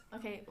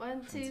Okay,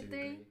 one, two,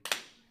 three.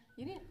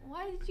 You didn't.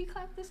 Why did you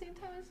clap at the same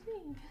time as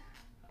me?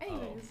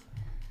 Anyways,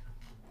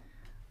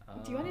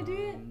 do you want to do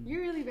it?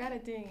 You're really bad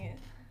at doing it,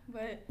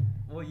 but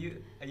well,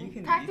 you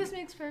can practice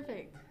makes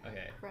perfect.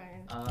 Okay.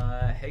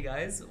 Brian. Hey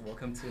guys,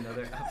 welcome to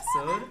another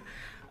episode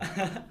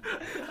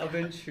of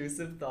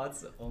Intrusive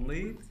Thoughts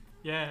Only.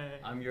 Yeah.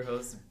 I'm your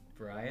host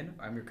Brian.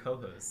 I'm your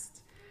co-host.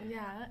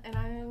 Yeah, and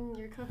I'm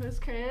your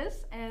co-host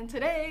Chris, and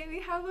today we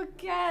have a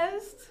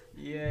guest.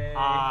 Yay!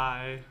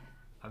 Hi,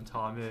 I'm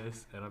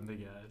Thomas, and I'm the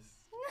guest.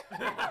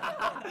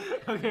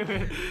 Okay,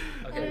 wait.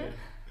 Okay.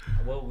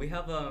 Well, we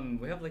have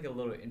like a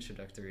little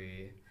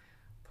introductory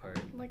part.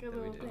 Like a that we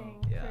little did.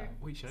 thing. Yeah.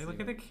 Wait, should I look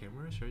at the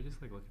camera or should I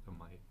just like look at the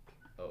mic?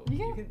 Oh,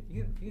 You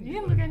you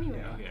can look anywhere.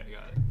 Yeah, okay, I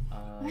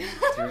got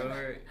it. Do you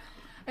remember?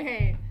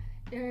 Okay,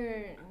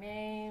 your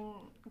name,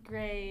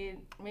 grade,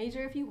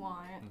 major if you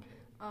want.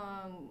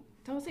 Okay.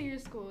 Don't say your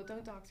school.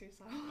 Don't dox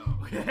yourself. Oh,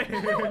 okay.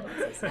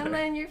 And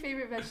then your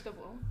favorite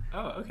vegetable.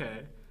 Oh,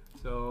 okay.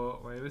 So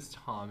my name is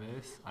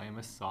Thomas. I am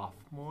a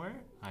sophomore.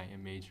 I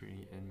am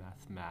majoring in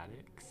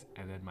mathematics,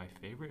 and then my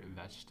favorite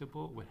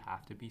vegetable would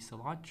have to be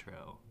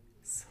cilantro.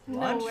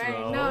 No way.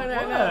 Cilantro?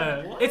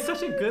 No. What? It's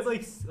such a good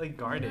like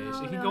garnish.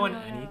 No, It can no, go on no.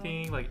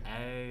 anything, like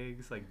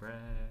eggs, like bread,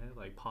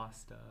 like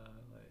pasta,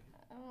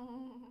 like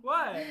Um,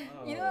 what?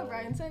 You know what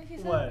Brian said? He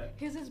said What?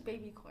 his is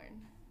baby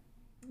corn.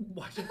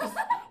 Why'd you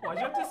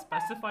have to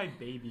specify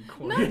baby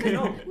corn? No, 'cause-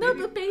 No. no,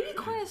 but baby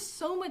corn is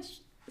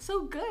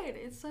so good.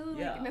 It's so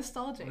Yeah. like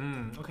nostalgic.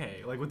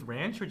 Okay, like with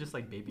ranch or just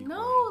like baby corn?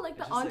 No, like It's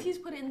the just like- aunties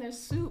put it in their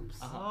soups.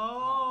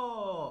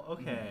 Oh,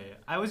 okay.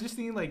 I was just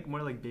thinking like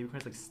more like baby corn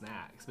as like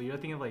snacks, but you're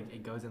thinking like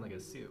it goes in like a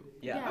soup.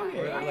 Yeah. Yeah. Okay.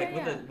 Or Yeah, like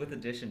yeah. with the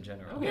dish in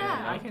general. Okay,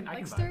 Yeah. I can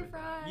Like vibe stir with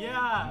that. fry.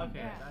 Yeah, okay,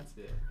 Yeah. that's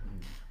it.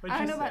 Mm. What'd I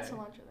don't you know about say?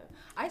 cilantro though.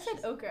 I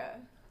said okra.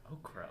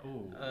 Okra.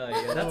 Ooh.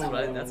 Yeah, that's what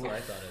I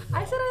thought of.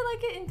 I said I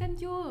like it in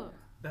ganjo.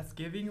 That's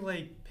giving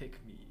like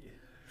pick me.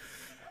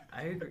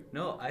 I agree.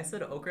 No, I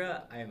said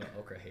okra. I am an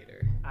okra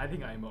hater. I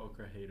think I'm an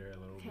okra hater a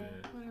little Okay,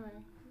 bit. whatever.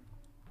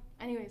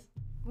 Anyways,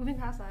 moving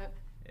past that.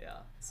 Yeah.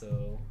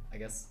 So I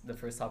guess the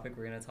first topic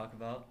we're gonna talk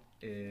about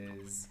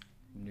is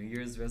New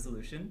Year's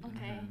resolution.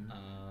 Okay.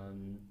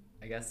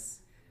 I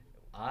guess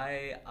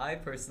I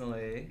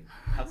personally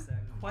have set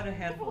quite a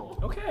handful.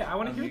 Okay, I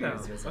want to of hear New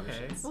them. Year's Okay.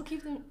 resolutions. We'll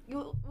keep them.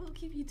 We'll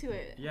keep you to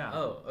it. Yeah.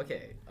 Oh,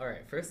 okay. All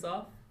right. First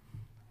off,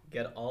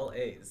 get all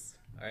A's.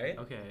 All right.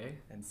 Okay.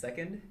 And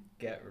second,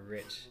 get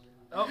rich.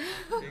 Oh.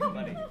 Big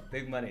money.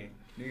 Big money.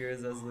 New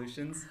Year's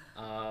resolutions.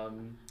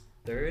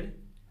 Third,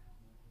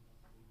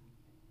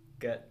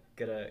 get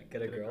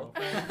a girl.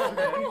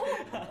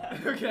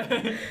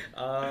 Okay.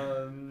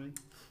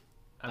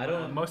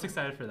 I'm most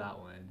excited for that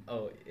one.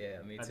 Oh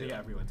yeah, me too. I think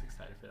everyone's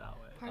excited for that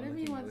one. Part I'm of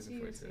me looking wants you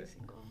forward to to stay it.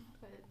 single,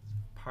 but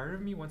Part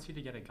of me wants you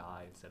to get a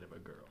guy instead of a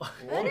girl.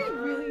 that'd be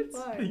really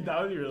fun.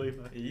 That would be really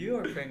fun. You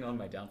are preying on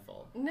my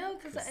downfall. No,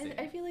 because Christine.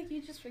 I feel like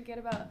you just forget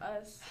about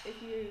us if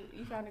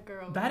you found a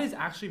girl. That is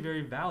actually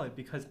very valid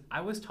because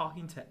I was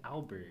talking to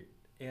Albert,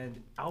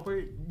 and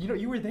Albert,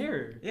 you were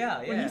there. Yeah,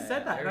 When he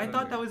said that, and I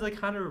thought remember. that was like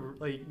kind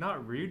of like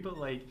not rude, but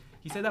like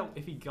he said that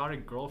if he got a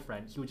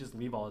girlfriend, he would just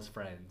leave all his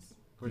friends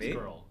for his Me?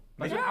 girl.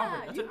 That's Yeah, what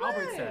Albert. That's you what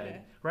Albert would.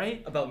 said,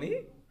 right? About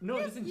me? No,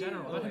 Yes, just in you.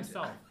 general about Oh,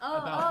 himself. Oh,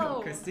 about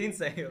oh. Christine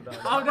saying about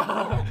Oh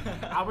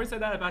no! Albert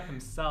said that about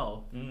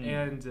himself, Mm.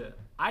 and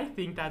I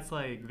think that's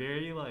like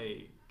very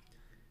like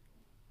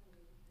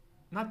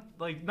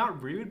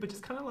not rude, but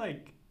just kind of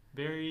like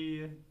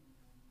very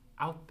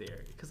out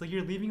there. Cause like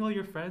you're leaving all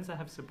your friends that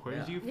have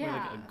supported Yeah. you for Yeah.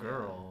 like a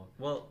girl.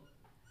 Well,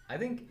 I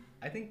think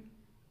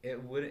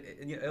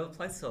it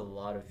applies to a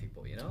lot of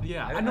people, you know?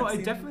 Yeah, I've- I know. I've I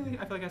seen- definitely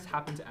I feel like that's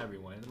happened to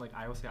everyone. Like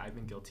I will say I've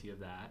been guilty of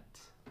that.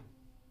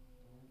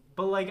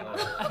 But like,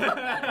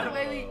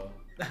 Wait.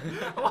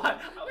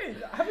 what? Wait,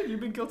 haven't you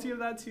been guilty of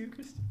that too,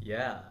 Christine?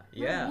 Yeah, Not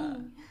yeah, me.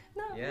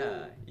 Not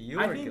yeah. me. You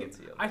I are think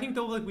guilty of I it. think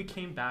though like we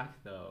came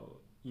back though,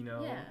 you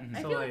know. Yeah, Mhm.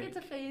 I So, feel like like, it's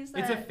a phase that.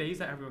 It's a phase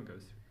that everyone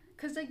goes through.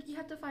 Cause like you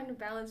have to find a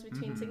balance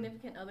between Mhm.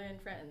 significant other and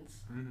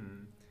friends.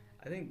 Mm-hmm.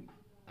 I think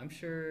I'm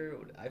sure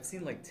I've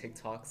seen like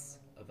TikToks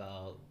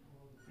about,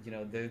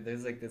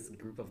 there's like this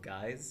group of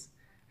guys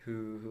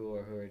who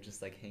are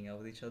just like hang out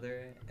with each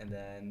other, and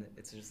then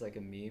it's just like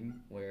a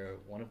meme where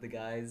one of the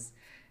guys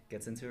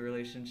gets into a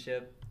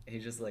relationship and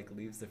he just like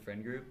leaves the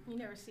friend group. You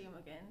never see them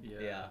again.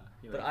 Yeah,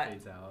 He but like I-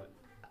 fades out.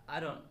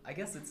 I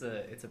guess it's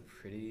a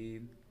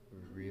pretty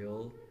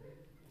real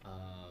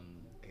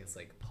I guess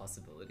like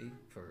possibility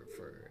for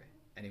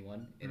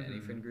anyone in any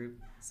Mhm. friend group.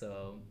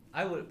 So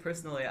I would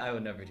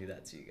never do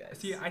that to you guys.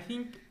 See, I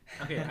think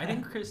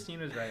Christine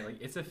was right. Like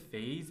it's a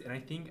phase, and I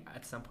think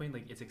at some point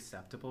like it's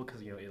acceptable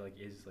because it like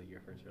is like your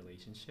first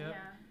relationship.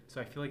 Yeah.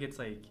 So I feel like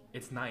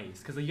it's nice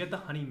because like you get the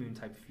honeymoon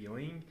type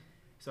feeling.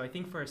 So I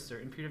think for a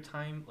certain period of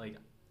time, like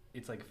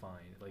it's like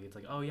fine. Like it's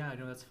like, oh yeah,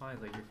 no, that's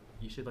fine. Like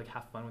you should like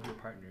have fun with your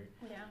partner.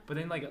 Yeah. But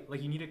then like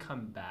you need to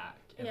come back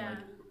and Yeah.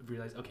 like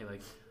realize, okay,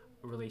 like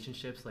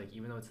relationships, like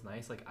even though it's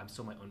nice, like I'm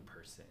still my own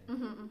person.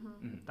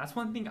 Mm-hmm. Mm. That's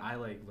one thing I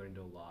like learned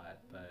a lot,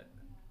 but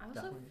I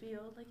also Definitely.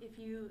 feel like if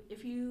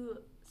you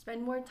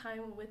spend more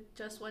time with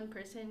just one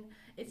person,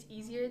 it's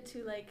easier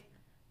to like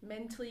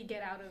mentally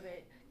get out of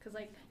it. Cause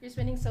like you're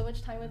spending so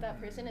much time with that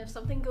person. If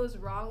something goes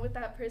wrong with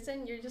that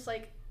person, you're just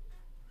like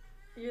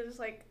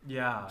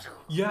Yeah.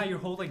 Yeah, your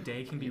whole like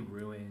day can be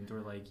ruined,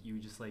 or like you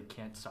just like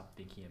can't stop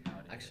thinking about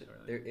it. Actually, or,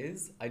 like, there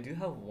is. I do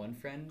have one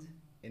friend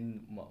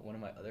in one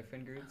of my other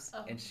friend groups,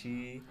 Oh. and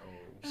she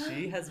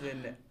Oh. has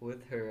been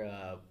with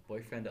her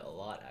boyfriend a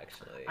lot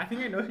actually. I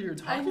think I know who you're I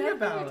talking know who you're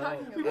about.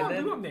 talking We about. won't, And we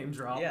then- won't name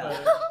drop. Yeah.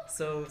 But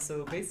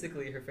So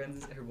basically, her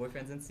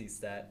boyfriend's in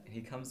CStat, and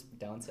he comes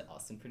down to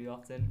Austin pretty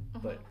often,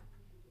 but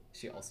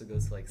she also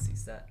goes to like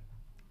CStat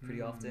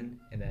pretty often.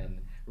 And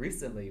then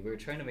recently, we were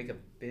trying to make a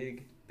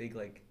big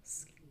like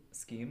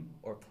scheme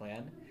or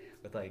plan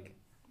with like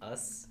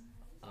us,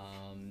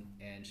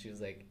 and she was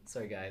like,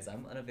 "Sorry guys,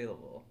 I'm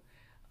unavailable,"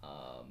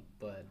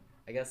 but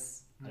I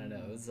guess I don't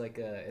know. It was like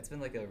it's been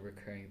like a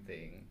recurring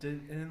thing.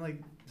 Didn't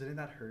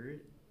that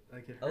hurt?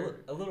 Like it A,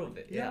 hurt. a little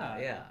bit, yeah,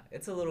 Yeah. yeah.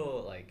 It's a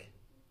little like,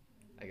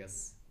 I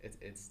guess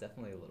it's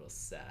definitely a little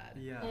sad.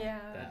 Yeah.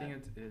 Yeah. I think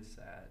it is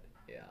sad.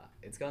 Yeah,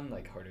 it's gotten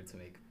like harder to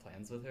make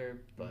plans with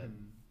her, but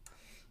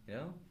you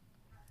know,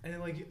 And then,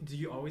 like, do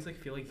you always like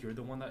feel like you're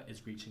the one that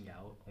is reaching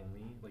out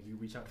only? Like you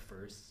reach out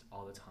first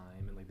all the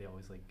time, and like they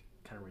always like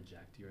kind of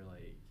reject. You're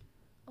like,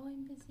 oh,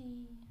 I'm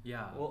busy.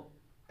 yeah. well,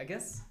 I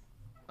guess,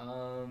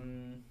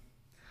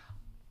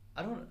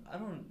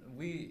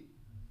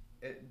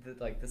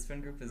 like this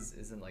friend group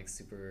isn't like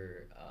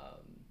super.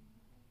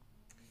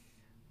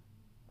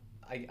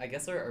 I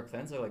guess our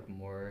plans are like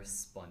more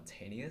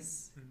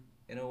spontaneous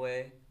in a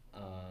way,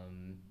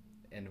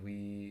 and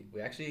we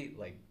actually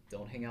like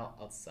don't hang out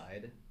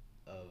outside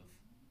of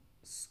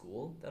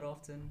school that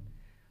often,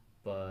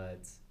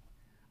 but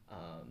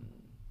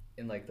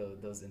in like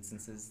those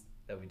instances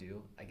that we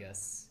do, I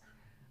guess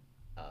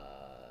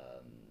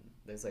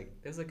there's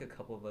like a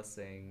couple of us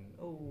saying,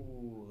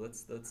 oh,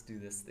 let's do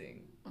this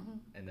thing,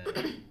 and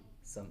then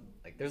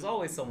there's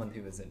always someone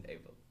who isn't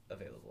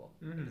available.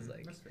 It's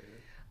like That's fair.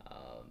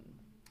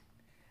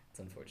 it's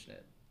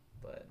unfortunate,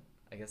 but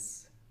I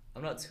guess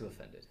I'm not too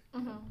offended.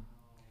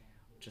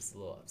 Just a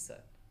little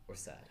upset or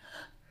sad.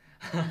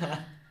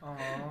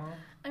 Aww.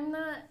 I'm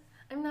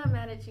not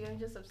mad at you. I'm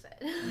just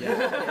upset.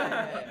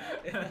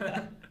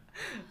 Yeah.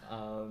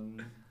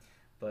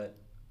 But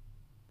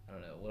I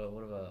don't know.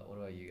 What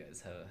about you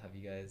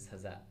guys?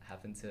 Has that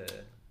happened to?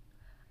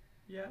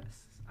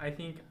 Yes, I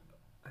think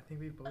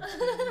we've both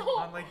been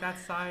on like that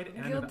side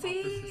and on the Guilty.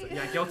 opposite side.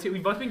 Yeah, guilty.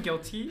 We've both been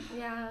guilty.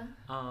 Yeah.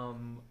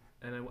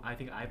 And I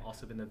think I've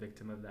also been the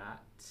victim of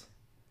that.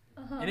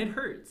 Uh-huh. And it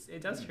hurts.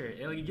 It does hurt.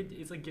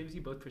 It's like gives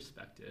you both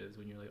perspectives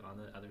when you're like on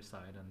the other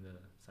side, on the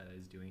side that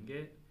is doing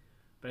it.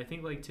 But I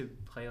think like to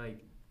play like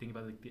think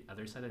about like the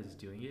other side that is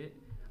doing it.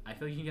 I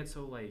feel like you can get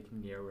so like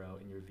narrow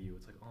in your view.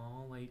 It's like,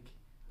 oh, like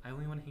I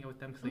only want to hang out with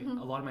them because like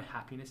a lot of my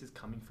happiness is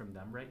coming from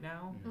them right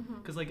now.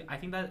 Because like I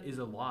think that is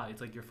a lot.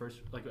 It's like your first,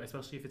 like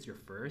especially if it's your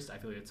first. I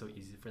feel like it's so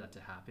easy for that to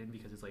happen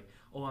because it's like,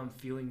 oh, I'm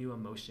feeling new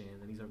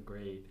emotions and these are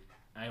great.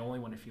 I only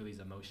want to feel these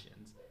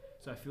emotions.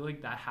 So I feel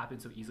like that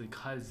happens so easily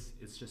because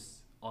it's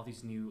just all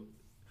these new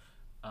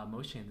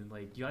emotions, and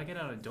like you gotta get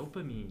out a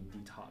dopamine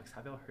detox.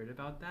 Have y'all heard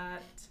about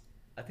that?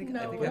 I think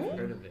No. I've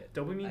heard of it.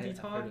 Dopamine I've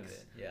detox? heard of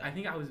it,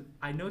 yeah.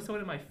 I know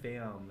someone in my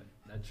fam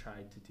that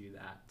tried to do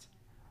that,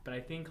 but I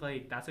think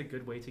like that's a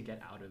good way to get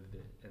out of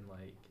it and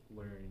like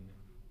learn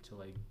to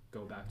like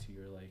go back to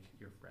your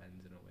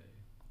friends in a way.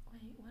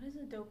 Wait, what is a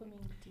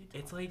dopamine detox?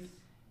 It's like,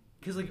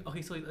 cause like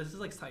okay, so like, this is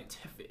like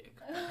scientific.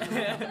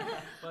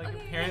 Like Okay.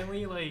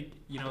 apparently like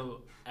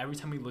every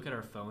time we look at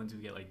our phones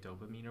we get like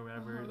dopamine or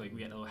whatever, like we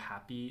get a little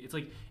happy. It's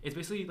like it's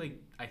basically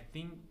like I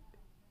think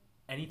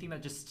anything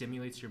that just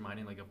stimulates your mind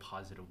in like a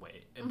positive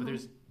way.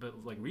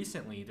 But like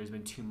recently there's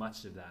been too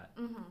much of that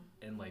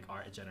in like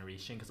our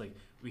generation, because like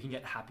we can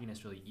get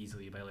happiness really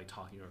easily by like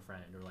talking to a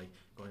friend or like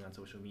going on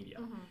social media.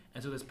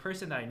 And so this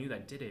person that I knew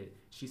that did it,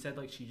 she said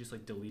like she just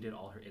like deleted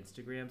all her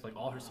Instagrams, like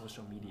all her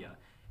social media,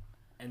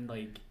 and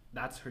like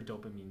that's her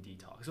dopamine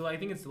detox. So I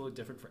think it's a little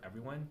different for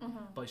everyone,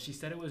 but she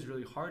said it was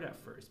really hard at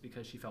first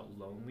because she felt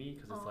lonely,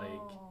 because it's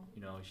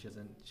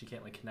like she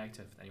can't like connect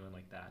with anyone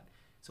like that.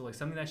 So like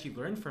something that she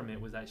learned from it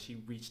was that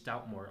she reached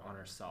out more on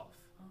herself.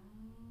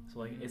 So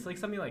like it's like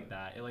something like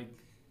that.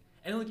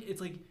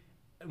 It's like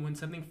when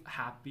something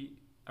happy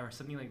or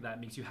something like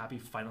that makes you happy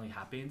finally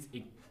happens,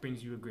 it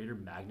brings you a greater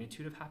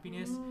magnitude of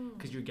happiness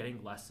because you're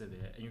getting less of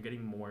it and you're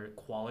getting more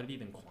quality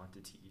than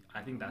quantity.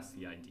 I think that's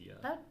the idea.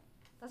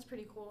 That's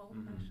pretty cool,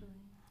 actually.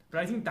 But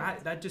I think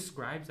that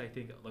describes, I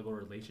think, like a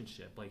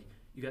relationship. Like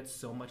you get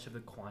so much of the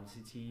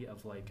quantity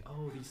of like,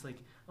 oh, these like,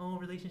 oh,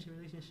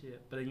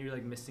 relationship, but then you're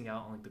like missing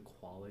out on like the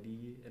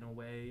quality in a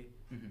way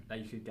that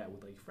you could get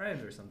with like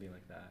friends or something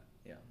like that.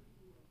 Yeah.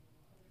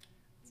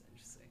 That's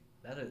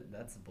interesting.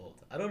 That's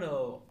bold. I don't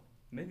know.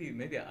 Maybe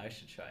I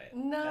should try it.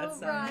 No, that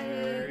sounds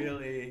Ryan.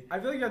 really. I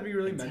feel like you have to be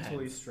really intense.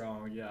 mentally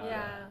strong. Yeah.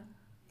 Yeah.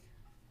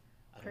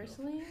 I don't know.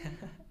 Personally,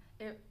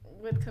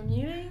 with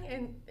commuting,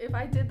 and if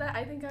I did that,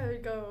 I think I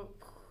would go.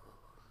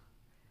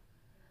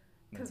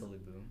 mentally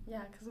boom.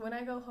 Yeah, because when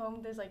I go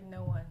home, there's like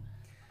no one.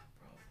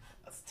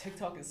 Bro,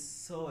 TikTok is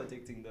so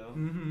addicting though.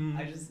 Mm-hmm.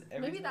 I just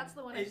Maybe that's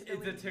the one. It's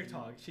a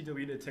TikTok. She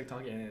deleted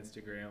TikTok and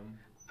Instagram.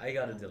 I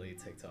gotta delete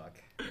TikTok.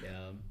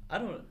 Yeah.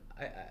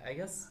 I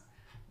guess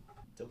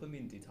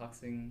dopamine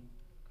detoxing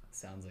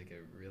sounds like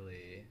a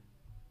really,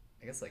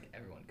 I guess like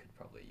everyone could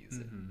probably use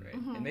it, right?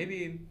 And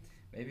maybe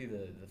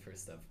the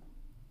first step,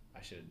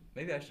 I should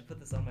put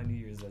this on my New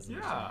Year's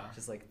resolution. Yeah.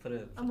 Just like put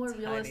a more tiny...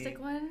 realistic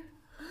one.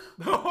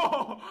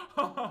 No,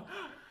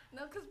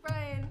 because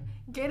Brian,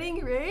 getting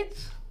rich.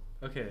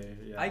 Okay,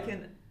 yeah. I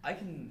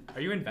can.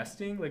 Are you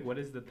investing? Like, what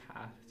is the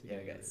path to Yeah,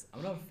 get guys.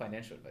 I'm not a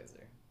financial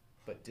advisor,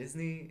 but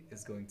Disney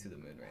is going to the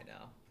moon right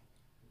now.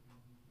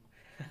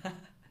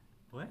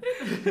 What?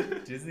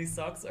 Disney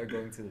stocks are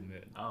going to the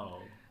moon. Oh.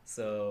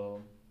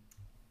 So,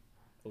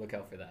 look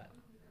out for that.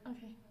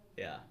 Okay.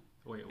 Yeah.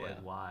 Wait, Yeah.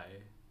 why?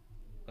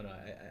 Oh no,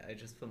 I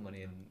just put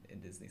money in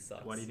Disney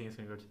stocks. Why do you think it's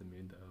gonna go to the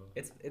moon though?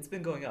 It's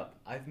been going up.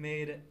 I've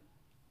made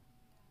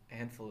a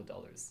handful of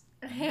dollars.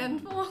 A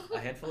handful? A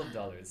handful of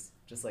dollars.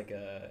 Just like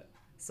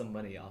some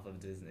money off of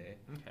Disney.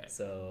 Okay.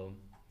 So,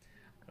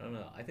 I don't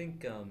know. I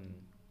think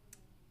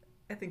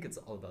it's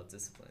all about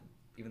discipline,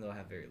 even though I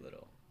have very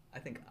little.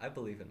 I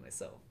believe in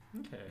myself.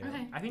 Okay. You know?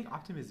 Okay. I think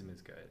optimism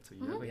is good, so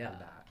you really have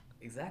that.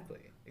 Exactly.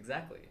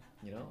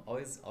 You know,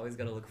 always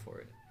gotta look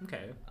forward.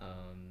 Okay.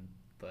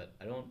 But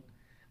I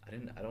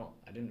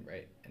didn't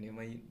write any of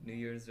my New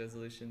Year's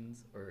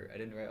resolutions, or I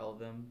didn't write all of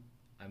them.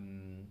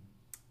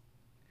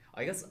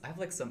 I guess I have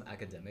like some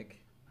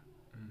academic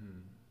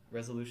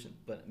resolution,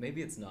 but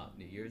maybe it's not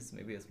New Year's.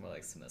 Maybe it's more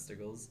like semester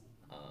goals.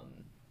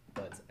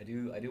 But I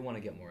do want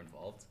to get more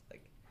involved,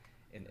 like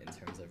in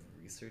terms of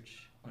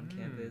research on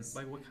campus.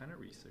 Like what kind of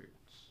research?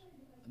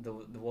 The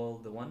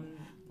one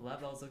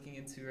lab I was looking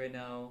into right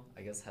now,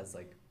 I guess, has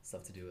like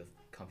stuff to do with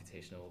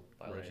computational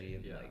biology,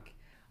 and like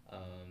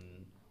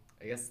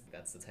I guess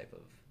that's the type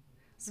of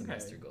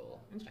semester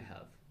goal I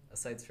have,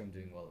 aside from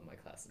doing well in my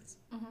classes.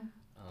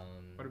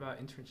 What about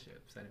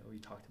internships? I know we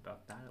talked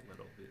about that a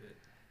little bit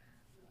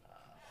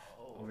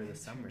over the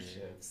summer.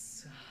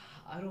 Internships.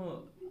 I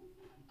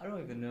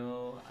don't even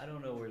know. I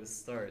don't know where to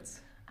start.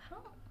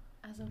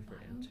 As a For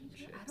bio major,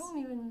 internships. I don't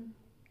even.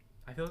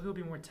 I feel like it'll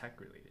be more tech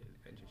related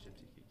internships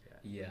you could get.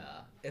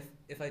 Yeah.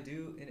 If I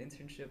do an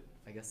internship,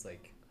 I guess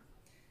like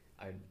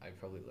I'd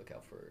probably look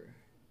out for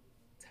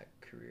tech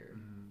career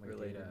Like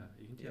related. data.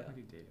 You can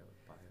definitely do data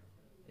with bio.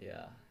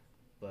 Yeah,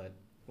 but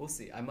we'll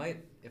see. I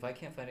might, if I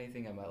can't find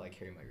anything, I might like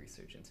carry my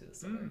research into the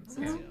summer,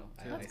 since okay. you know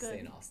I That's stay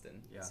good. in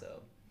Austin. Yeah.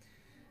 So.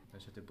 I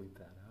should have to bleep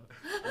that out.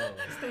 Oh.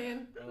 Stay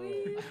in.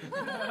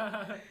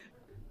 Oh.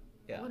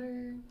 Yeah. What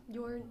are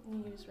your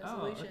New Year's resolutions?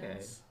 Oh, okay. I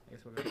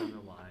guess we'll go down the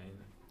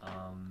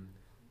line.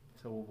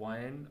 So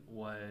one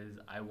was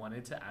I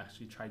wanted to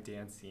actually try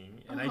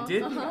dancing, and I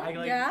did.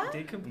 I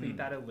did complete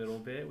that a little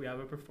bit. We have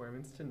a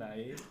performance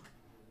tonight,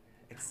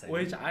 Exciting.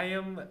 which I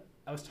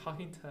was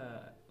talking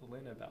to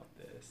Lynn about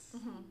this,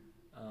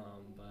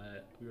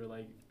 but we were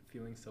like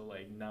feeling so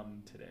like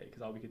numb today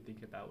because all we could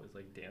think about was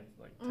like dance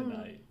like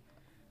tonight,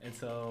 and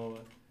so.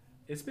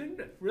 It's been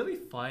really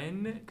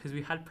fun because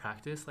we had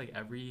practice like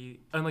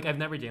and like I've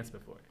never danced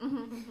before.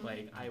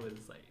 Like I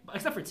was like,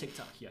 except for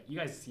TikTok. Yeah, you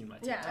guys seen my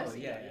TikTok. Yeah, Oh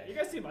yeah. You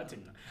guys seen my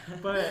TikTok.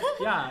 But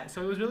yeah,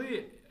 so it was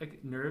really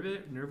like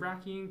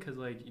nerve-wracking because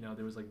like you know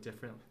there was like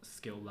different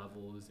skill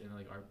levels in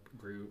like our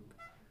group,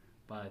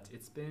 but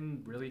it's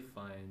been really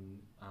fun.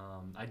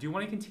 I do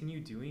want to continue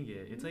doing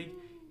it. It's like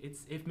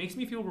it makes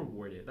me feel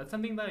rewarded. That's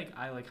something that like,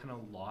 I like kind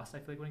of lost. I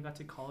feel like when I got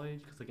to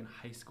college, because like in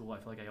high school, I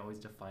feel like I always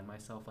defined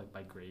myself like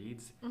by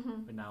grades.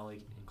 But now like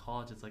in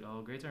college, it's like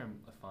grades are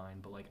fine,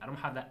 but like I don't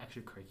have that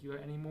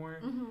extracurricular anymore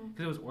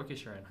because it was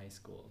orchestra in high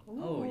school.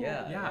 Oh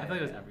yeah. Yeah, I feel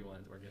like it was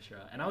everyone's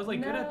orchestra, and I was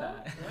like good at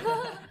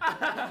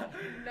that.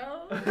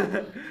 No.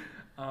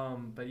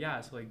 But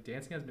yeah, so like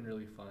dancing has been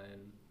really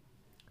fun,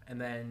 and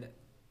then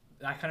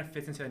that kind of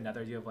fits into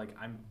another idea of like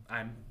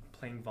I'm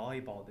playing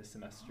volleyball this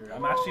semester.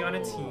 I'm actually on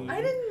a team.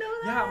 I didn't know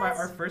that. Yeah,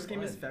 our first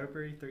game is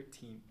February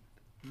 13th.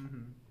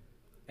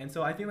 And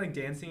so I think like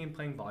dancing and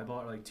playing volleyball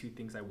are like two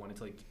things I wanted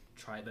to like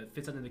try that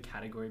fits under the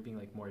category of being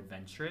like more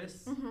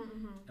adventurous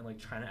and like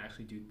trying to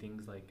actually do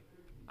things like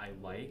I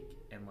like,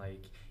 and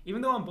like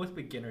even though I'm both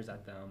beginners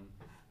at them,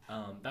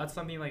 that's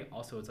something like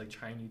also it's like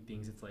trying new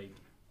things. It's like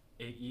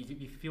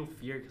you feel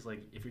fear because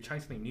like if you're trying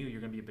something new, you're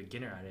gonna be a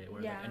beginner at it,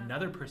 or like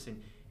another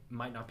person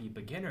might not be a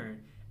beginner,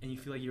 and you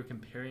feel like you're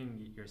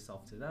comparing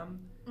yourself to them.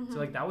 So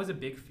like that was a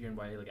big fear and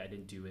why like I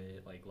didn't do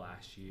it like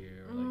last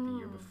year or like the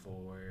year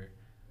before.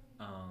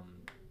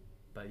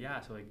 But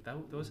yeah, so like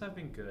those have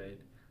been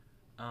good.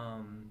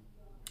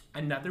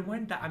 Another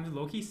one that I'm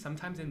low-key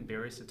sometimes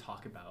embarrassed to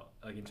talk about,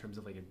 like in terms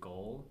of like a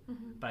goal,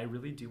 but I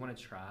really do want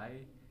to try,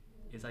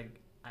 is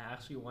like I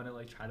actually want to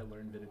like try to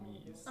learn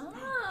Vietnamese.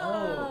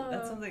 Oh,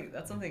 that's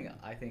something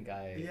I think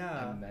I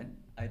Yeah. meant.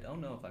 I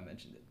don't know if I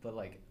mentioned it, but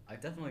like I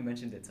definitely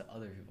mentioned it to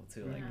other people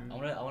too. Like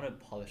I want to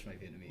polish my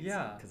Vietnamese.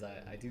 Yeah. Because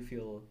I do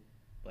feel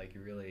like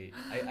really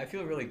I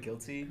feel really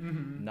guilty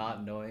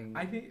not knowing.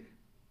 I think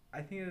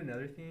I think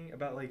another thing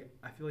about like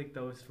I feel like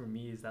those for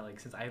me is that like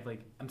since I have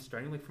like I'm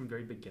starting like from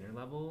very beginner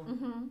level,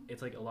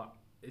 it's like a lot.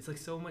 It's like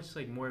so much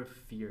like more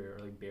fear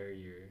or like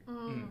barrier,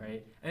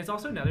 right? And it's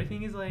also another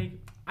thing is like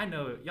I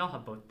know y'all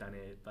have both done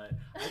it, but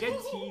I get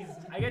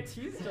teased. I get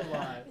teased a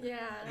lot.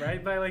 Yeah.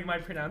 Right, by like my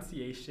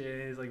pronunciation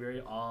is like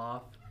very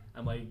off.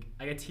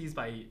 I get teased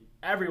by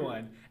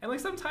everyone, and like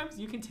sometimes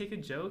you can take a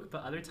joke,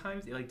 but other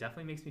times it like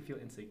definitely makes me feel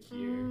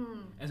insecure.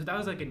 And so that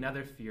was like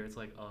another fear. It's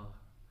like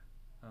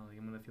like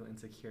I'm gonna feel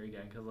insecure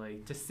again because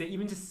like just say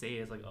it,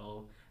 it's like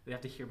they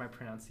have to hear my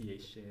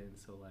pronunciation.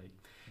 So like,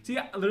 so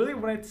yeah, literally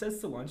when it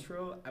says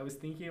cilantro, I was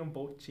thinking of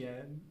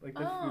bokjian, like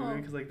the food,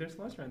 because like there's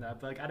cilantro in that,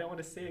 but like I didn't want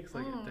to say it because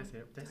like did I say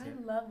it?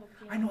 I love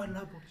bokjian. I know I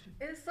love bokjian.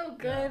 It's so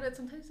good, but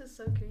sometimes it's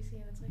so greasy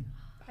and it's like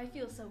I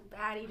feel so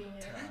bad eating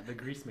it. The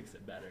grease makes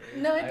it better.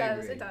 No, it I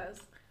does. agree. It does.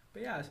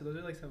 But yeah, so those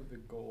are like some of the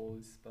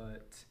goals,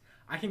 but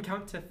I can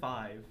count to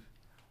 5.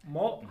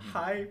 Một,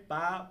 hai,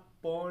 ba,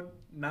 bốn,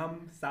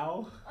 năm,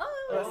 sáu. Oh,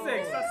 That's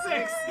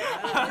 6.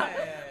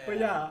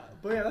 Yeah.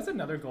 But yeah, that's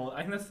another goal.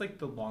 I think that's like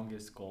the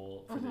longest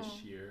goal for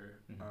this year.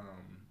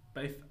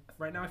 But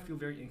right now I feel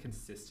very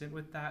inconsistent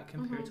with that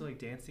compared to like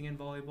dancing and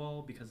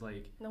volleyball because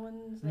like no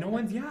one's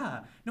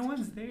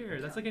there.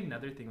 That's like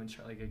another thing when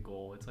like a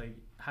goal. It's like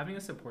having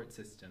a support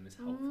system is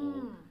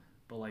helpful.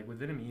 But like with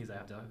Vietnamese, I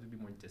have to be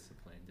more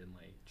disciplined and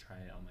like try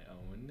it on my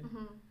own.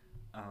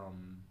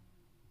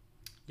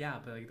 Yeah,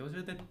 but like those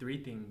are the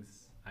 3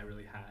 things I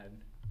really had.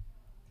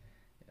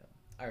 Yeah,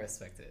 I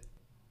respect it.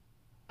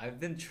 I've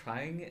been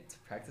trying to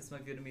practice my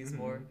Vietnamese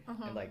more,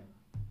 and like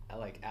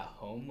at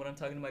home when I'm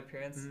talking to my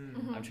parents,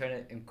 I'm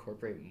trying to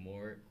incorporate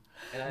more.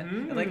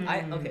 And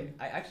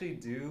I actually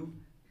do.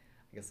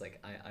 I guess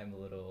like I'm a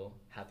little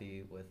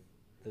happy with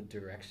the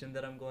direction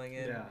that I'm going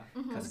in. Yeah,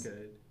 that's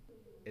good.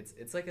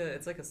 It's like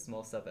a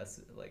small step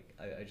as like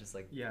I just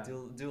like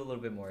do a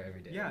little bit more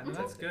every day. Yeah, no,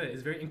 that's good.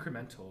 It's very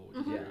incremental, which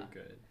is very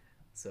good.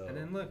 So and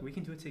then look, we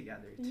can do it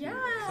together too. Yeah.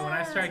 So when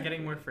I start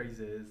getting more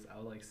phrases,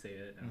 I'll like say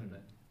it and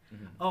then.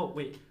 Oh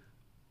wait,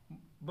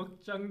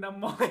 Mukjang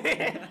Namoy.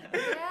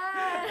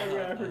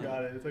 I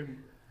forgot it. It's like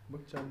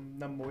Mukjang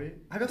Namoy.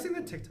 I was seeing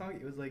the TikTok.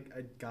 It was like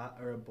a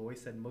boy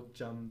said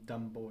Mukjang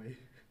dumb boy.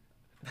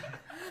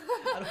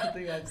 I don't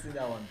think I've seen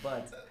that one,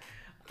 but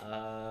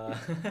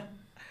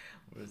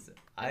what is it?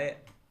 I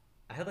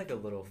had like a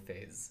little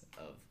phase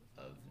of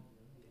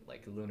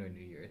like Lunar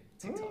New Year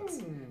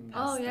TikToks.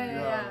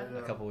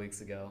 A couple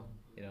weeks ago,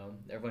 you know,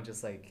 everyone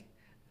just like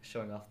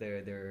showing off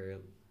their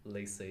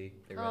lacy,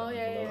 their red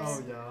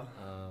envelopes.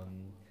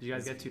 Did you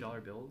guys get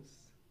 $2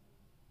 bills?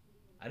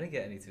 I didn't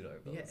get any $2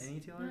 bills. You get any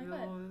 $2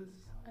 bills?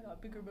 I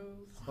got bigger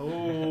bills.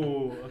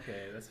 Oh,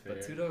 okay, that's fair.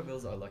 But $2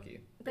 bills are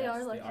lucky. They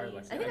are lucky.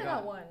 I think I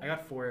got 1. I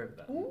got 4 of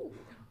them. Ooh.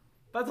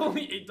 That's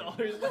only $8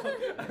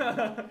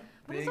 though.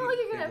 But it's not like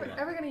you're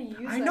ever gonna use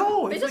them. I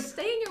know. They just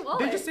stay in your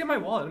wallet. They just stay in my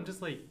wallet. I'm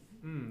just like,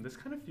 this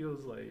kind of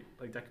feels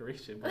like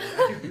decoration. But like,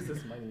 I could use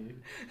this money.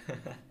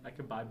 I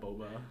could buy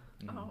boba.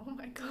 Oh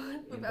my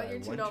god! Without your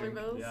 $2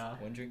 bills. Yeah.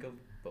 1 drink of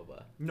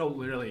boba. No,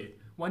 literally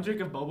 1 drink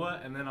of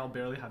boba, and then I'll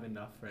barely have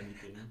enough for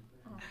anything.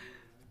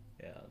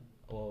 Yeah.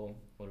 Well,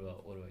 what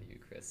about you,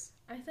 Chris?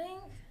 I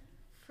think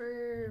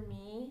for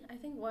me, I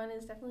think one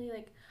is definitely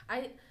like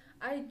I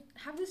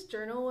have this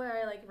journal where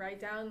I like write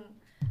down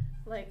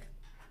like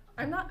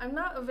I'm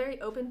not a very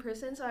open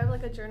person, so I have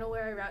like a journal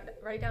where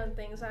I write down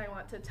things that I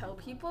want to tell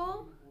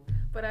people,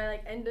 but I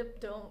like end up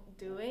don't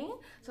doing.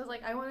 So it's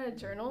like I want to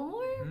journal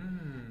more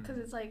because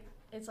it's like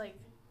I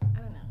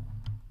don't know,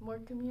 more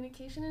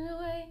communication in a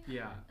way.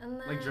 Yeah. And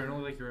then, like journal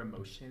like your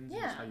emotions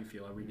and just how you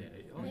feel every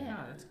day. Oh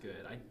yeah, that's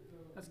good.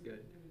 That's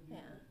good.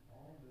 Yeah.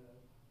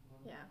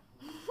 Yeah.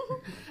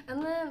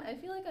 And then I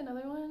feel like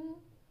another one.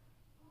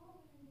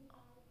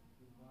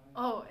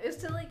 Oh, is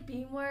to like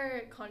be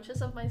more conscious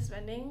of my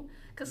spending.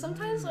 Cause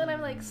sometimes when I'm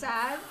like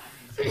sad,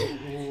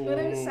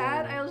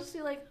 I'll just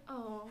be like,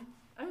 oh,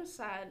 I'm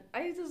sad.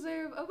 I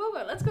deserve a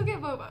boba. Let's go get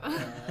boba.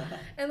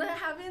 And that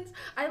happens.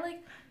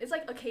 It's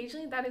like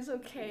occasionally that is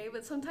okay,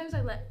 but sometimes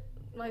I let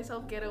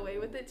myself get away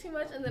with it too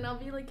much, and then I'll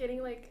be like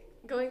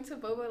going to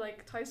boba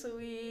like twice a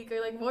week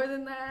or like more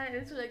than that.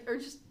 It's like or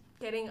just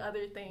getting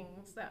other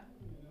things that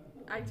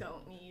I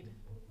don't need.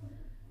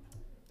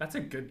 That's a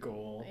good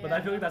goal, but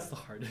I feel like that's the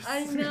hardest.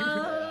 I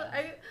know.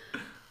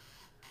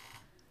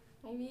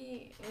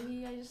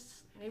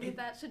 Maybe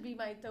that should be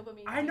my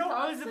dopamine. I know. Detox.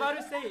 I was about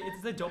to say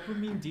it's the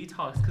dopamine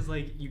detox because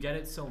like you get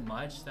it so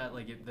much that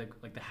like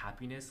the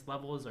happiness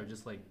levels are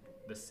just like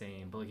the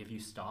same. But like if you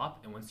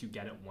stop and once you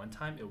get it one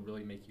time, it'll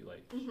really make you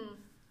like.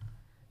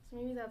 So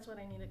maybe that's what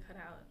I need to cut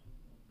out.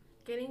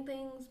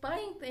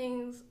 Buying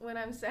things when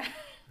I'm sad.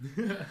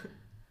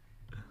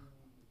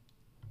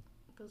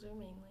 Those are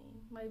mainly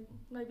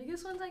my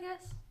biggest ones, I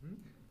guess.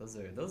 Those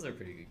are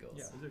pretty good goals.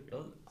 Yeah, those are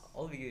good.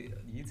 All of you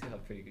two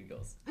have pretty good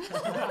goals. You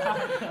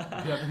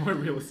have more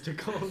realistic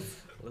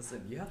goals.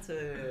 Listen, you have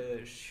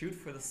to shoot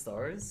for the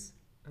stars.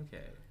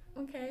 Okay.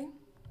 Okay.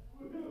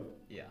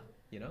 Yeah,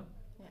 you know?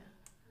 Yeah.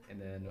 And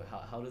then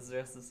how does the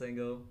rest of the saying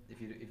go? If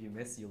you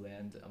miss, you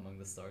land among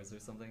the stars or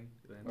something.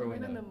 Or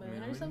wait, land no. on the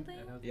moon or something.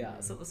 Yeah,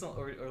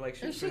 or like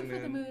shoot for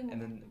the moon, and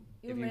then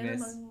you if you land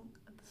miss, among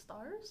the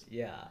stars.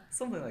 yeah,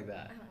 something like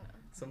that. I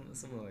don't know.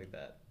 Something like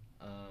that.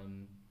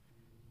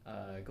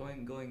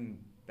 Going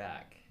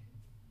back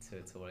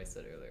to what I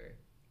said earlier.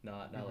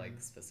 Not like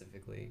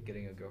specifically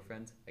getting a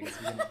girlfriend. I guess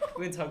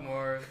we can talk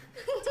more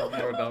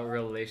about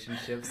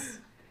relationships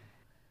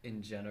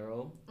in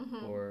general,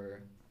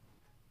 or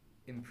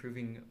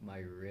improving my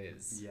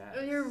Rizz. Yeah.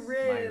 Oh, your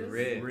My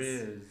Rizz.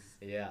 Rizz.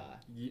 Yeah.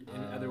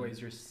 In other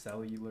ways, your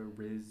cellular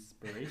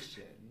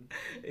Rizzspiration.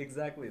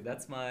 Exactly.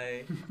 That's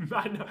my.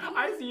 I know.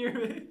 I see your.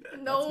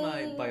 No.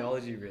 That's my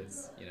biology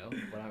Rizz. You know,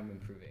 when I'm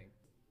improving.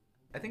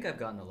 I think I've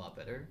gotten a lot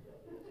better.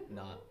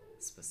 Not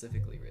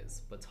specifically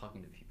Rizz, but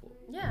talking to people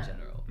in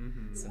general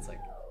since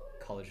like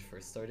college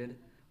first started.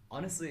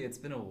 Honestly, it's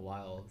been a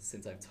while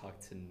since I've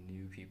talked to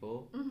new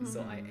people,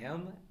 so I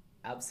am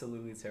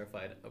absolutely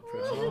terrified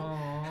approaching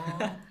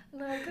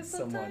No, because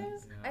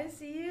sometimes I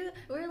see you,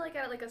 we're like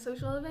at like a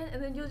social event,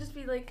 and then you'll just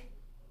be like,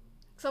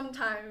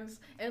 sometimes,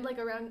 and like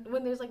around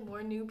when there's like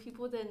more new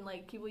people than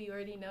like people you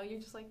already know, you're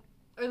just like,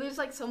 or there's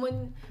like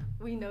someone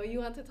we know you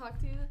want to talk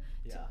to.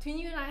 Yeah. Between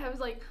you and I was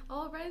like,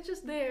 oh, Brian's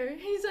just there.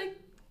 He's like,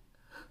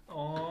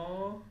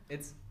 oh.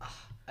 It's,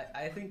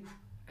 I think.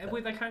 And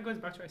wait, that kind of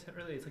goes back to what I said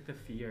earlier. It's like the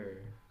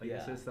fear. Like Yeah.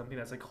 it's just something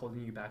that's like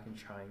holding you back and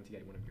trying to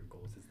get one of your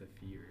goals is the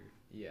fear.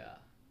 Yeah,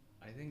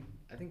 I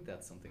think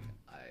that's something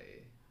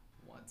I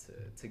want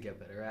to get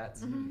better at,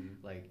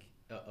 like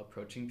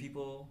approaching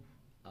people.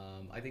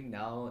 I think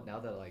now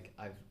that like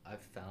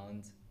I've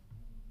found,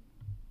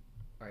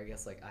 or I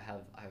guess like I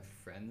have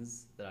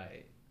friends that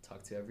I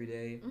talk to every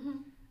day.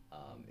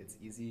 It's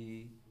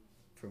easy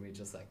for me to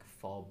just like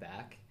fall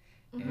back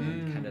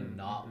and kind of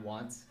not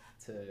want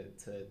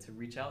to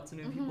reach out to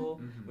new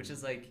people, which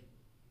is like,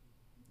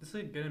 it's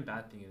like good and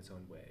bad thing in its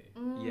own way.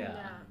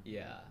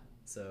 Yeah.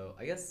 So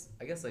I guess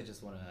I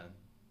just wanna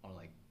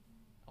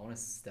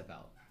step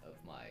out of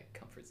my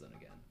comfort zone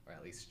again, or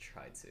at least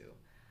try to.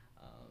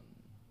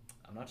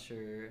 I'm not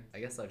sure. I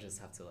guess I just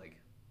have to like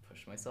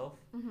push myself.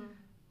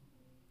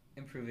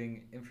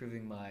 Improving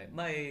my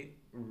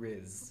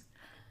Rizz.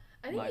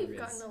 I think my you've Rizz.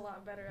 gotten a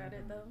lot better at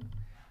it though.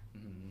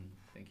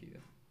 Thank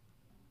you.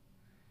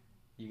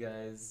 You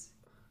guys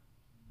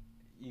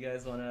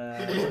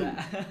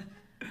wanna?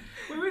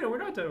 Wait, we're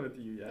not done with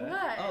you yet.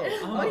 What?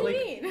 Oh, what do like,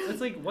 you mean? It's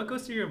like, what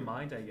goes through your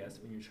mind, I guess,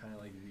 when you're trying to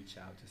like reach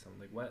out to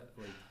someone? Like, what,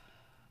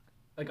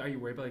 like, are you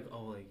worried about like,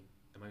 oh, like,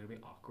 am I gonna be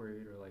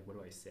awkward, or like, what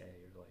do I say,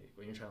 or like,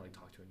 when you're trying to like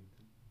talk to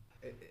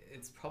anything?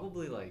 It's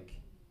probably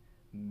like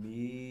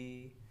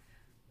me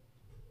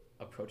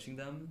approaching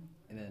them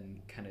and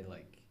then kind of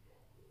like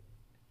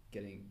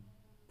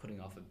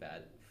putting off a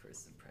bad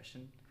first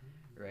impression,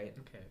 right?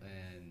 Okay.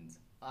 And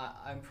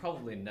I'm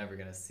probably never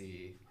gonna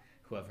see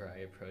whoever I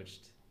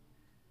approached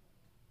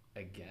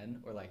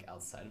again, or like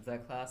outside of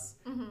that class.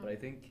 But I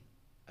think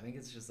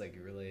it's just like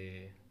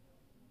really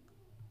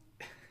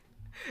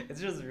it's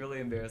just really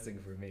embarrassing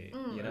for me,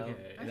 you know?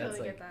 Okay. I And totally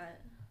like get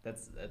that.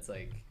 that's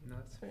like No,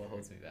 that's fair. what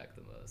holds me back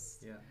the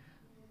most. Yeah.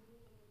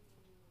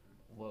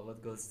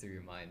 What goes through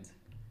your mind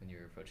when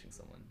you're approaching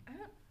someone?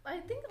 I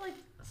think like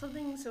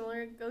something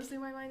similar goes through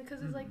my mind,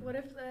 because it's like, what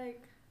if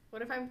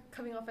I'm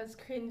coming off as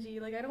cringy?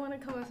 Like, I don't want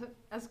to come off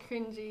as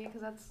cringy,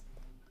 because that's,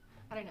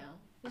 I don't know,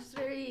 just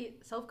very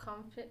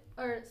self-conscious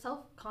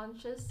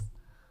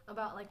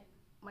about like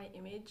my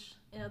image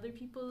in other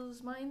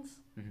people's minds.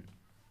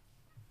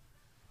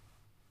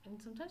 And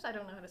sometimes I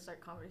don't know how to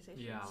start conversations.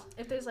 Yeah.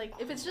 If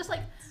it's just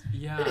like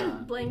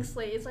blank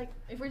slate, it's like,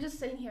 if we're just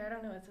sitting here, I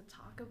don't know what to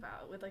talk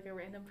about with like a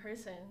random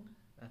person.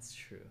 That's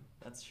true.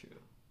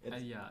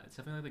 Yeah, it's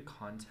definitely like the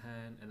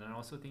content, and I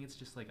also think it's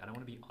just like, I don't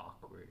want to be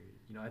awkward.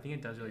 You know, I think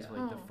it does really for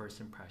like the first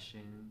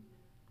impression,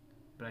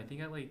 but I think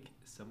at like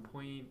some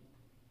point,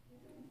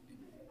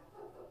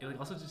 it like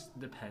also just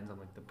depends on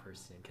like the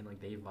person. Can like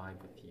they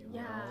vibe with you?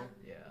 Yeah. Well?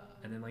 Yeah.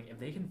 And then like if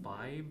they can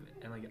vibe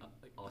and like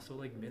also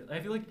like I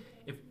feel like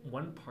if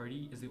one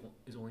party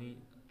is only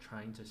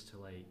trying just to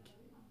like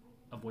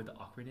avoid the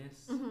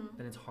awkwardness,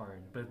 then it's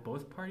hard. But if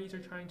both parties are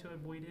trying to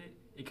avoid it,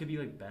 it could be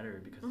like better,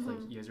 because it's like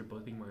you guys are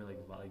both being more like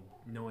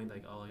knowing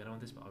like, oh, like, I don't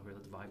want this to be awkward,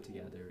 let's vibe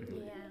together.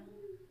 Yeah.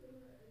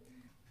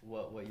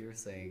 What you're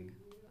saying,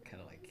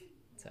 kind of like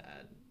to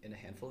add, in a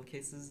handful of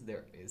cases,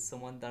 there is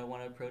someone that I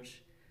want to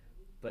approach,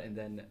 and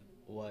then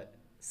what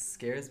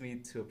scares me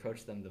to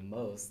approach them the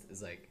most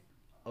is like,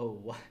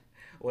 oh,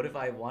 what if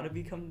I want to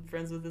become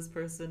friends with this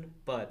person,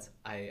 but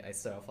I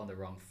start off on the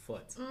wrong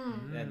foot,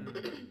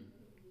 and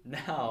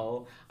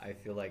now I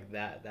feel like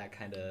that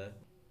kind of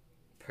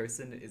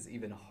person is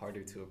even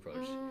harder to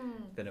approach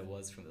than it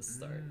was from the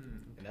start,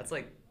 and that's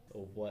like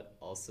what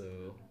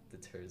also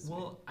deters me.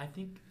 Well, I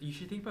think you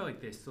should think about it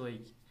like this. So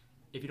like,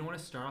 if you don't want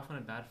to start off on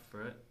a bad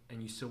foot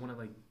and you still want to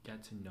like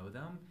get to know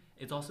them,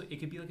 it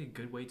could be like a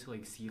good way to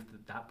like see if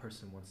that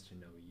person wants to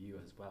know you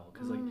as well.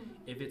 Because like,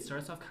 if it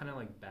starts off kind of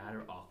like bad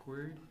or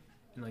awkward,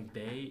 and like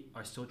they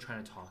are still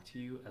trying to talk to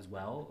you as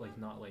well, like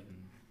not like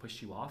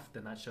push you off,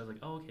 then that shows like,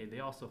 oh, okay, they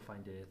also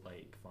find it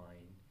like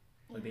fine,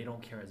 like they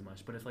don't care as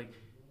much. But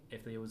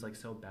if it was like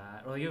so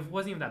bad, or like if it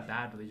wasn't even that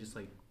bad, but they just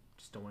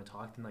don't want to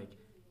talk, then like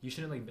you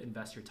shouldn't like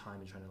invest your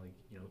time in trying to like,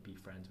 you know, be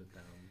friends with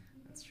them.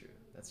 That's true.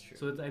 That's true.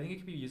 So I think it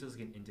could be used as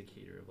like an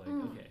indicator of like,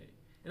 okay,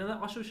 and then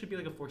that also should be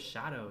like a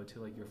foreshadow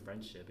to like your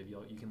friendship, if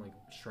you can like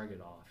shrug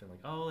it off and like,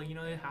 oh, like, you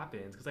know, it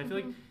happens, because I feel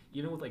like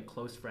even with like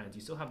close friends,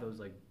 you still have those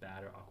like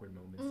bad or awkward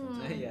moments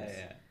sometimes.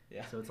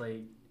 Yeah. So it's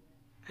like,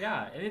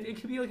 yeah, and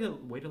it could be like a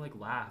way to like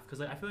laugh, because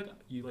like I feel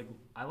like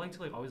I like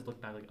to like always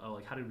look back like, oh,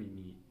 like how did we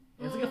meet?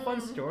 And it's like a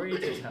fun story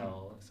to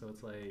tell. So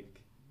it's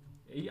like,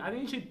 I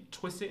think you should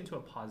twist it into a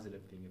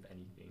positive thing, if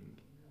anything.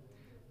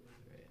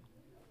 Right.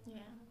 Yeah.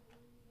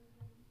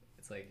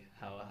 It's like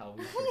how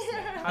we first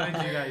met. How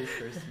did you guys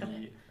first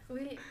meet?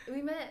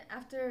 We met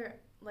after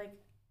like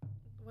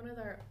one of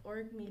our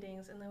org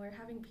meetings, and then we were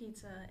having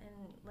pizza,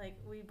 and like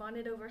we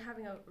bonded over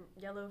having a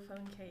yellow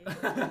phone case.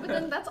 But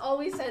then that's all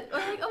we said. We're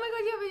like, oh my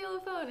god, you have a yellow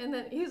phone, and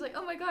then he was like,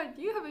 oh my god,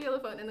 you have a yellow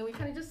phone, and then we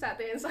kind of just sat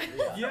there and silence.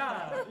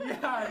 Yeah,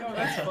 I know,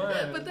 that's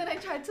fun. But then I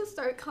tried to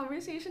start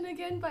conversation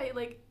again by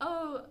like,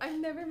 oh, I've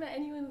never met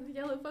anyone with a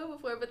yellow phone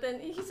before, but then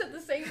he said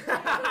the same thing.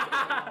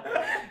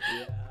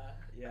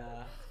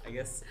 Yeah. I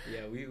guess,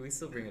 yeah, we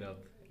still bring it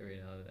up every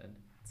now and then.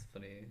 It's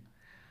funny.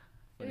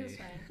 It was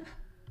fine.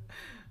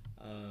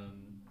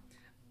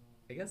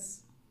 I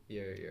guess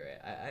you're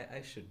right.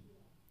 I should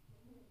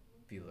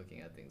be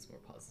looking at things more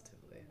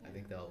positively. I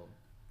think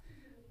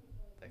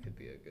that could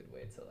be a good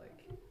way to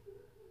like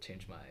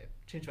change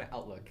my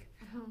outlook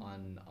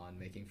on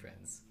making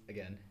friends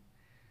again.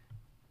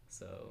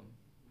 So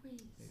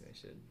Rizz. maybe I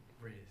should.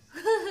 Rizz.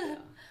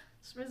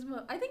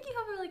 Yeah. I think you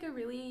have like a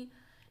really,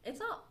 it's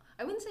not,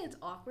 I wouldn't say it's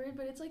awkward,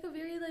 but it's like a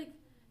very like,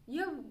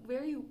 you have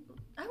very,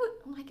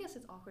 I guess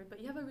it's awkward, but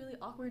you have a really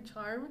awkward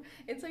charm.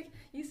 It's like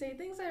you say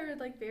things that are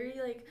like very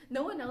like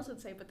no one else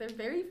would say, but they're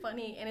very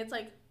funny, and it's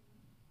like,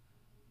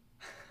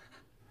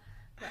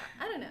 yeah,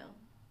 I don't know.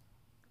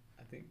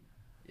 I think,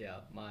 yeah,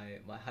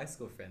 my high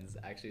school friends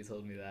actually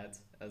told me that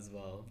as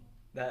well.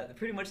 That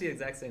pretty much the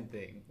exact same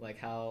thing. Like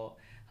how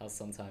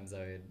sometimes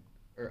I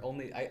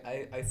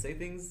say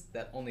things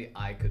that only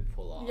I could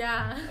pull off.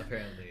 Yeah.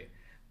 Apparently,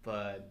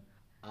 but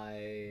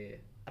I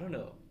don't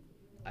know.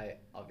 I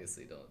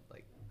obviously don't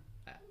like.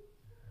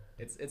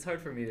 It's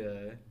hard for me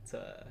to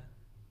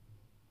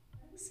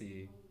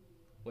see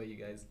what you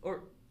guys,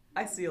 or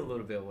I see a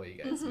little bit of what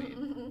you guys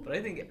mean, but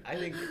I think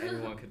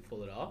anyone could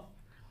pull it off,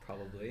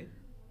 probably.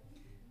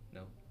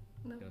 No.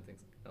 You don't think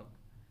so? No.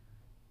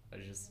 Or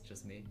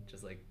just me,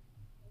 just like.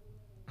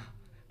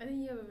 I think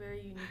you have a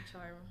very unique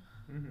charm.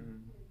 Yeah,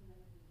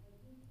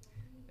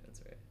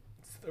 that's right.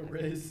 It's the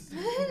Rizz.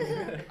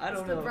 I don't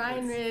it's know. The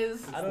Brian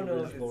Rizz. I don't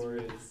know if it's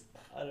Rizz. Rizz.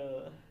 I don't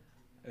know.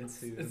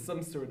 It's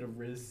some sort of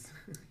Rizz.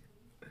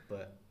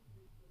 But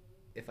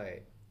if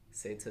I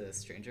say to a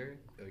stranger,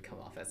 it would come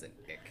off as an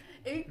ick.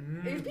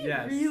 It'd be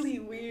yes. really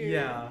weird.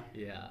 Yeah.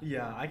 Yeah.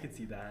 Yeah, I could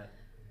see that.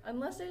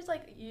 Unless there's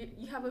like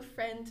you have a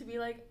friend to be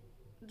like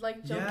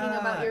joking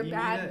about your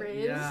bad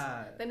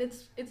Rizz, then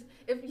it's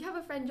if you have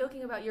a friend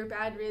joking about your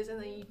bad Rizz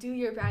and then you do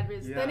your bad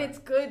Rizz, then it's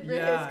good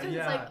Rizz, because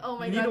it's like, oh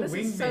my god, this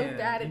is so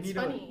bad, it's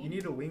funny. You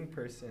need a wing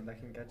person that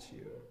can get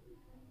you.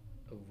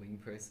 A wing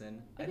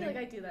person. I feel like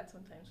I do that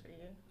sometimes for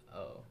you.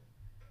 Oh,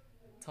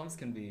 Thomas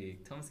can be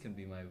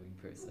my wing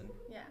person.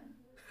 Yeah.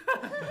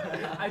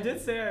 I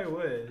did say I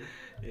would.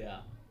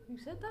 Yeah. You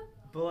said that?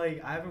 But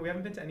like we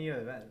haven't been to any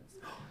events.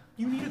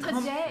 You need to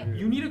Today. come.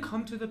 You need to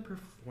come to the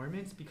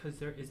performance, because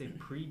there is a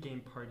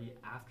pre-game party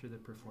after the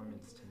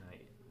performance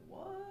tonight.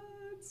 What?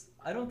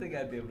 I don't think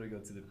I'd be able to go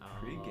to the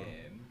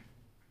pre-game.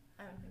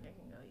 I don't think I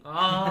can go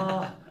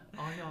either.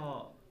 Oh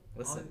y'all.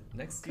 Listen,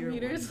 next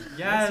Commuters.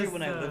 year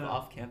when I live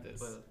off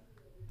campus.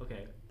 But,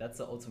 okay. That's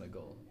the ultimate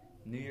goal.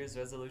 New Year's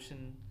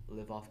resolution: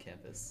 live off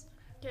campus.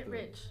 Get Boom.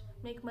 rich,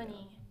 make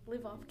money,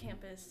 live off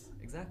campus.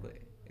 Exactly.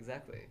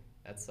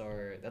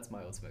 That's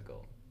my ultimate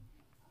goal.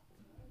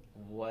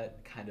 What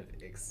kind of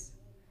icks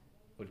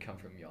would come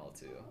from y'all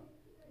too?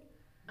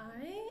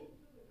 I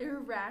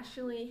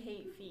irrationally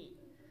hate feet.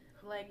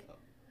 Like,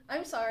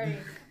 I'm sorry,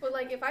 but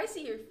like if I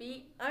see your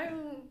feet,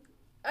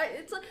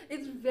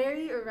 it's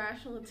very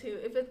irrational too.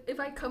 If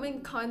I come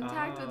in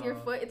contact with your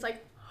foot, it's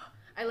like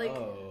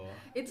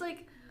it's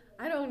like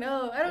I don't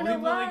know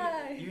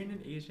why. Like, you're in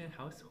an Asian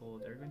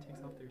household. Everyone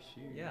takes off their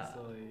shoes. Yeah.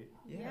 So like,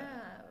 yeah.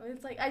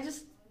 It's like I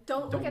just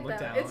don't look at them.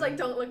 down. It's like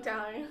don't look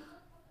down.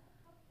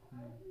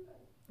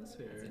 That's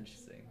fair. That's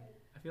interesting.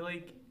 I feel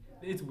like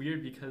it's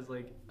weird because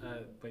like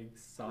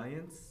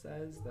science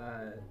says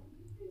that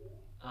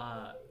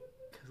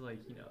because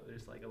like, you know,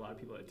 there's like a lot of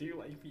people that do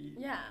like feet.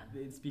 Yeah.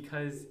 It's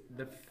because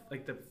the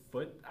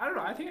foot, I don't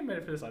know, I think I might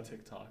have put this on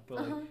TikTok,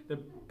 but like the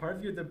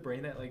part of the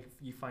brain that like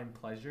you find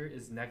pleasure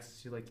is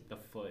next to like the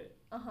foot.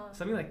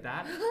 Something like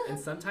that. And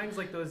sometimes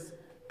like those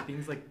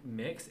things like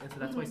mix, and so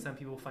that's why some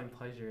people find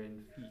pleasure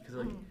in feet, because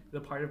like the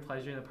part of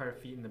pleasure and the part of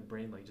feet in the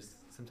brain like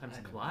just sometimes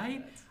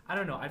collide. I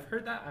don't know, I've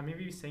heard that. I may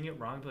be saying it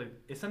wrong, but like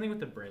it's something with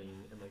the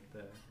brain and like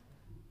the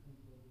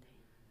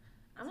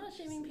I'm not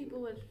shaming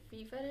people with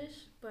feet fetish,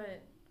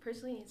 but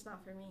personally, it's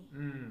not for me.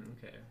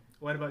 Okay.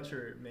 What about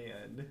your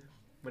man?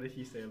 What did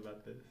he say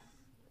about this?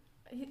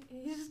 He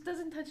just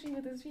doesn't touch me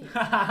with his feet.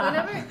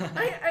 Whenever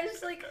I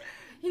just like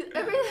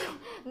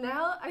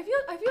now I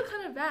feel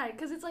kind of bad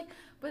because it's like,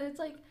 but it's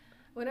like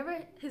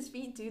whenever his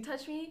feet do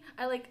touch me,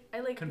 I like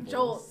Convulse.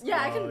 jolt.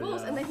 Yeah, I Oh,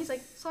 convulse, yeah. and then he's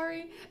like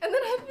sorry, and then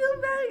I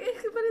feel bad,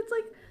 but it's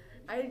like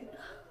I'm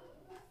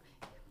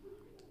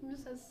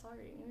just as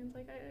sorry, and it's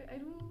like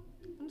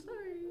I'm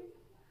sorry.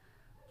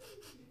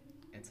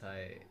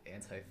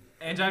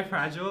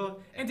 Anti-fragile.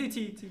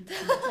 Anti-T.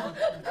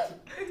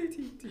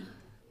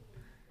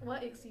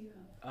 What icks do you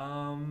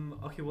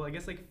have? Okay, well, I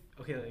guess like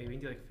we can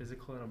do like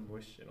physical and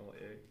emotional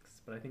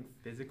icks, but I think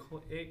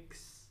physical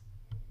icks.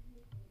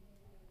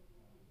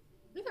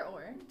 Either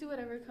or, do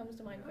whatever comes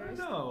to mind I don't first.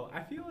 know.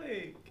 I feel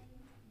like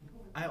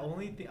I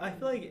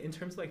feel like in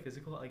terms of like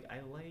physical, like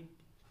I like.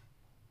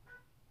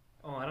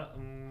 Oh, I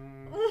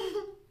don't.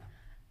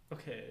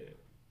 Okay,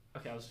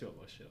 I'll just do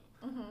emotional.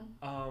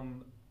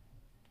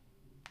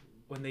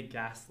 When they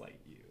gaslight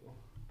you.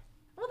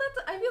 Well,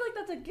 I feel like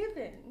that's a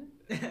given.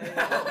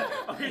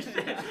 Okay,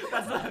 shit.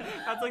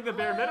 That's like the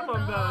bare minimum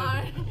Hold though.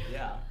 on.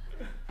 Yeah.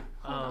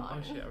 Hold Oh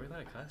on. shit, are we allowed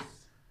to cuss?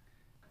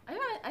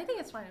 I think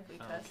it's fine if we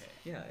cuss. Okay.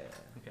 Yeah.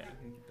 Okay.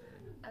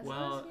 As Well,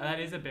 long as we- that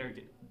is a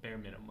bare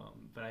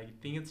minimum, but I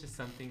think it's just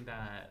something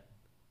that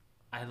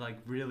I like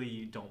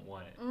really don't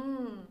want it.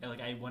 And,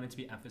 like I want it to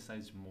be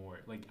emphasized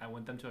more. Like I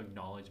want them to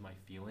acknowledge my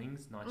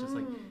feelings, not just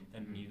like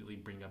immediately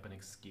bring up an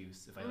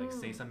excuse. If I like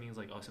say something is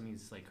like, oh,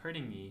 something's like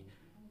hurting me,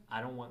 I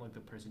don't want like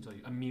the person to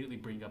like immediately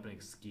bring up an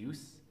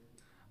excuse.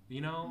 You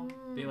know,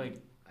 they like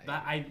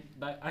that.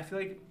 I feel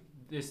like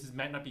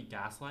might not be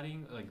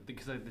gaslighting, like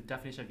because like, the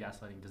definition of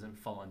gaslighting doesn't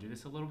fall under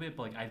this a little bit,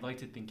 but like I'd like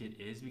to think it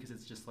is because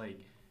it's just like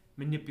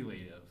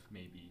manipulative,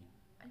 maybe.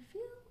 I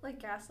feel like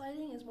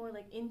gaslighting is more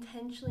like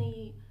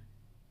intentionally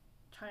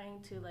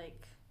trying to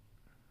like,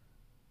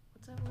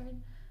 what's that word?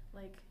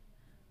 Like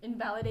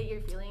invalidate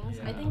your feelings.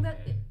 I think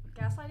that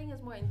gaslighting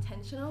is more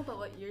intentional, but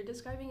what you're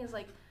describing is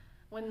like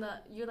when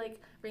you're like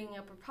bringing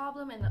up a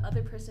problem and the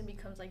other person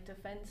becomes like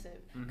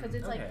defensive because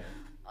it's like,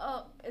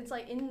 oh, it's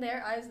like in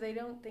their eyes they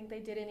don't think they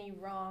did any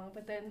wrong,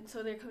 but then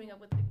so they're coming up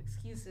with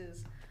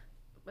excuses,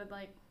 but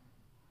like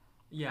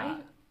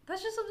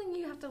that's just something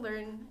you have to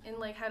learn in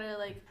like how to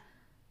like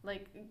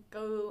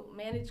go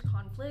manage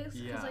conflicts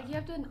because like you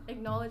have to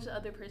acknowledge the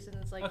other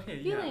person's like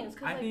feelings.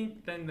 I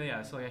think then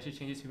so like, I should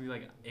change it to be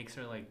like icks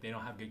are like they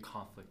don't have good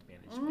conflict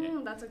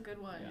management. That's a good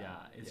one.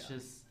 It's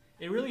just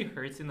it really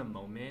hurts in the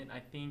moment, I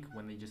think,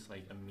 when they just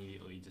like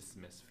immediately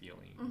dismiss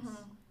feelings.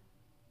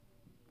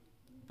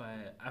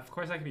 But of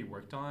course that can be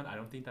worked on. I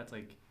don't think that's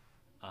like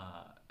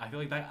I feel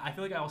like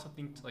I also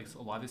think like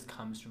a lot of this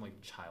comes from like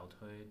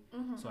childhood.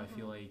 So I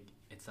feel like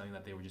it's something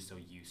that they were just so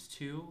used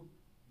to.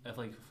 If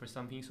like for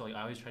some people, so like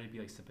I always try to be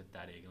like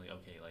sympathetic and like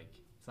okay, like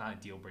it's not a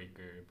deal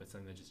breaker, but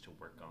something that just to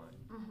work on.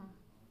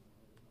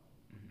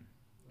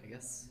 I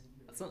guess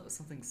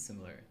something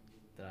similar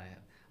that I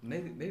have.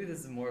 Maybe this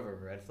is more of a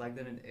red flag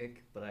than an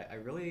ick, but I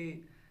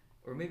really,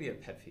 or maybe a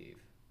pet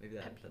peeve. Maybe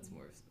that's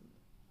more of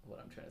what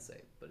I'm trying to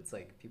say. But it's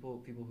like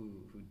people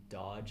who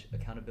dodge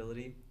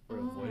accountability or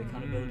avoid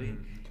accountability,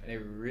 and it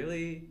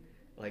really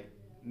like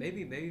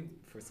maybe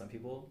for some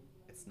people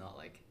it's not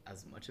like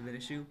as much of an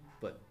issue,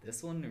 but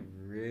this one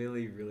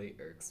really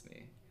irks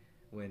me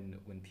when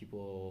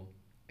people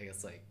I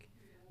guess like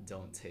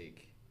don't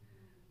take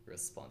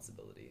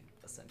responsibility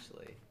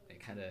essentially. It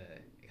kind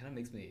of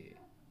makes me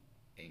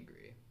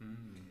angry.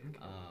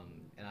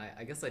 And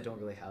I guess I don't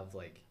really have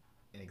like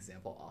an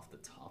example off the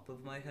top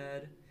of my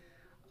head,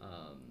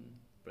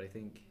 but I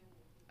think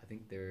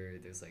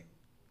there's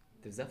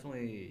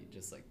definitely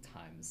just like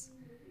times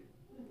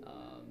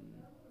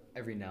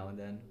every now and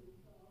then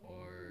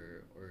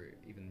or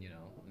even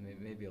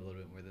maybe a little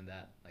bit more than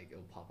that, like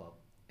it'll pop up,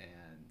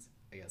 and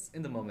I guess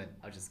in the moment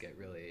I'll just get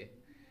really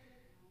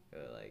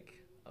like,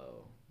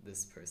 oh,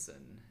 this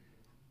person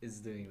is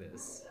doing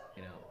this,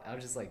 I'll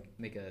just like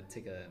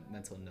take a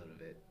mental note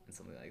of it and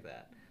something like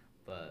that.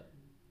 But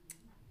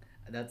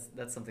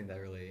that's something that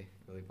really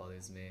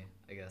bothers me,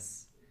 I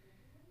guess.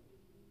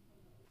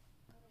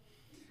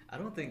 I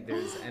don't think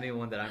there's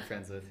anyone that I'm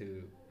friends with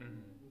who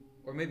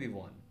or maybe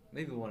one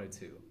or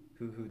two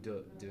who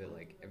do it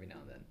like every now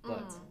and then,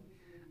 but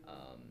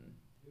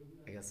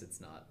I guess it's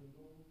not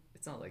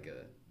like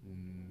a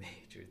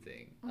major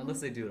thing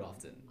unless they do it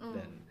often.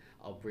 Then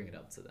I'll bring it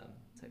up to them,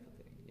 type of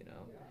thing,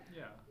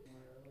 Yeah.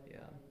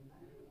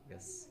 I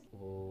guess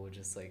we'll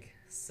just like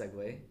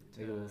segue.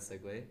 Maybe we'll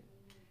segue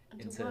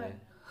into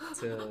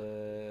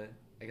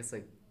I guess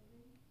like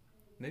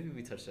maybe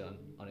we touched on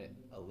it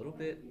a little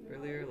bit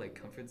earlier, like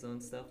comfort zone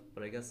stuff,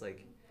 but I guess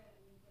like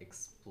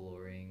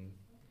exploring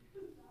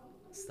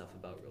stuff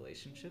about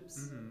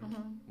relationships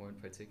more in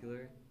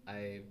particular.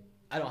 I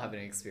don't have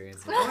any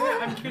experience with that.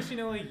 I'm curious to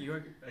know like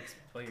your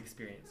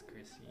experience,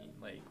 Christine.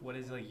 Like what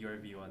is like your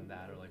view on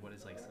that, or like what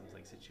is like some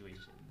like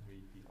situations where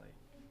you'd be like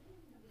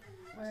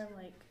where I'm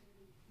like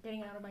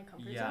getting out of my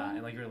comfort zone? Yeah,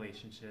 and like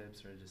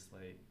relationships or just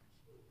like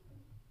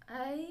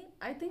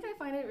I think I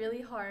find it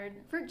really hard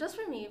for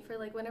me for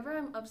like whenever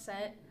I'm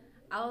upset,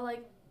 I'll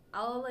like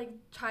I'll like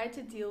try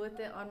to deal with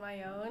it on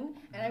my own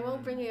and I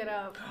won't bring it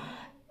up.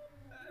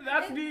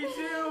 That's me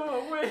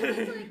too.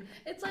 Wait.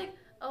 It's like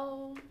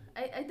oh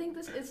I think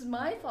this is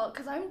my fault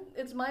because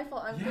it's my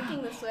fault I'm Yeah.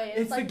 thinking this way.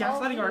 It's like the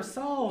gaslighting oh,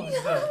 ourselves.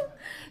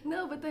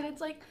 No, but then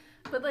it's like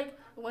but like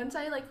once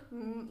I like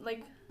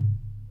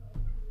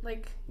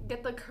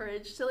get the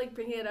courage to like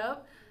bring it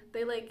up,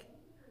 they like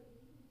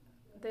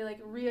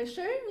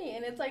reassure me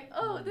and it's like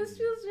oh this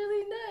feels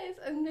really nice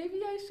and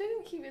maybe I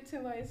shouldn't keep it to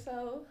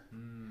myself.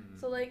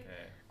 So like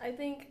Okay. I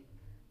think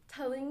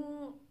telling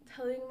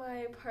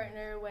my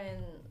partner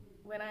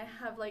when I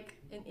have like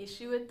an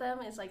issue with them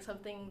is like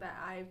something that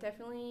I've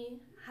definitely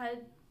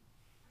had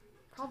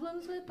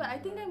problems with, but I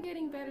think I'm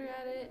getting better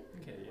at it.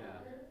 Okay, yeah.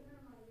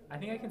 I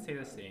think I can say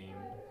the same.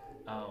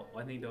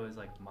 One thing though is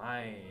like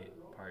my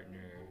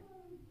partner,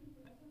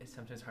 it's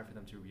sometimes hard for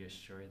them to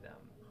reassure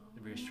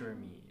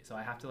me. So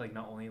I have to like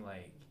not only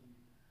like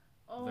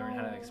learn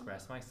how to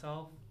express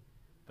myself,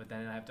 but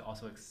then I have to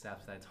also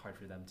accept that it's hard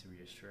for them to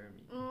reassure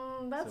me.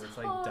 That's so it's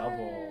like hard.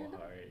 double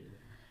hard.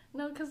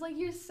 No, because like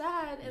you're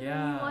sad and then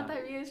Yeah. you want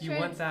that reassurance. You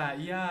want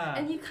that, yeah.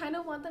 And you kind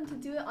of want them to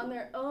do it on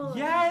their own.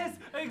 Yes,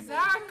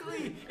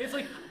 exactly. It's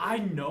like I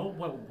know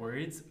what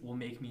words will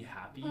make me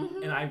happy,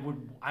 and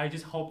I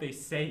just hope they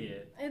say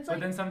it. It's but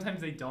like then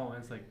sometimes they don't.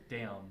 And it's like,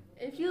 damn.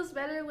 it feels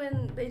better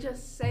when they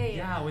just say it.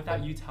 Yeah,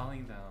 without you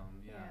telling them.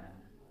 Yeah.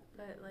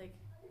 But like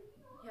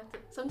you have to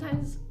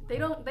sometimes they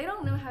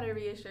don't know how to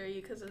reassure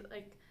you because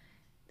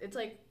it's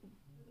like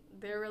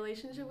their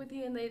relationship with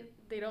you and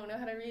they don't know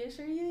how to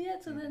reassure you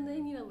yet, so then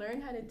they need to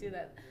learn how to do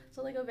that.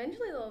 So like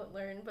eventually they'll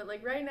learn, but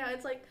like right now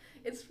it's like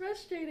it's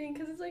frustrating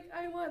because it's like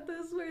I want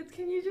those words,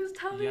 can you just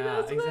tell me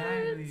those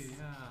exactly. words?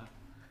 Yeah.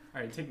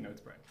 All right, take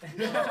notes, Brian.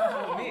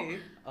 Oh, me?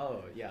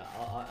 Oh, yeah.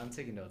 I'm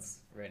taking notes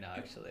right now,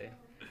 actually.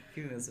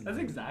 Keeping this in That's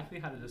mind. exactly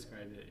how to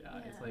describe it. Yeah.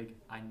 It's Yeah. like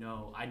I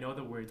know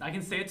the words. I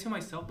can say it to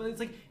myself, but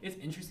it's like it's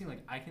interesting.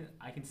 Like I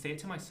can say it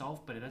to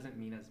myself, but it doesn't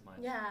mean as much.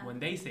 Yeah. When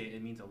they say it,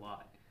 it means a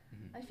lot.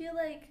 I feel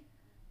like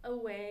a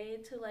way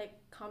to like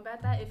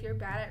combat that if you're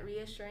bad at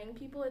reassuring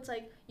people, it's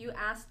like you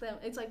ask them,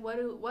 it's like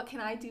what can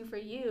I do for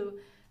you?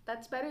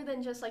 That's better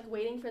than just like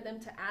waiting for them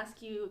to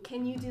ask you,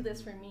 can you do this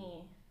for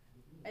me?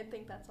 I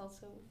think that's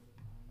also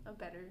a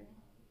better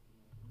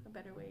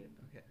way.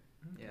 Okay.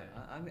 Yeah,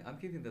 I'm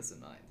keeping this in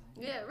mind.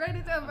 Yeah, write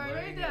it down, Brian,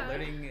 write it down.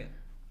 Learning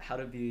how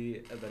to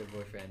be a better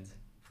boyfriend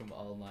from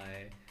all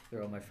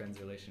my friends'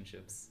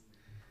 relationships.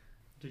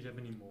 Did you have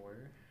any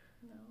more?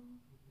 No.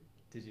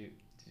 Did you?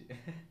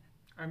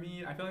 I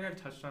mean, I feel like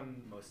I've touched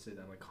on most of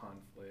them, like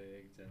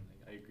conflict, and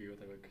like I agree with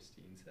like what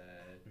Christine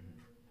said.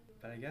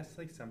 But I guess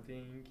like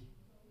something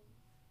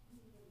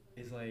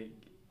is like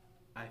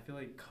I feel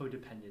like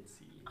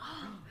codependency.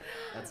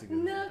 That's a good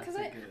No, one. because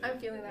That's a good- I'm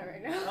feeling that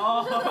right now.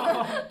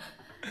 Oh.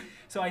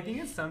 So I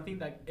think it's something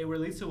that it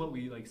relates to what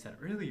we like said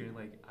earlier,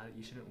 like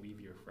you shouldn't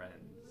leave your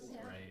friends,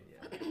 Yeah. right?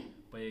 Yeah.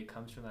 But it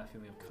comes from that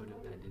feeling of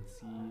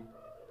codependency,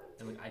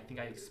 and like I think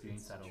I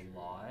experienced that a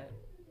lot,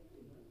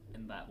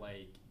 and that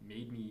like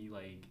made me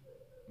like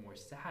more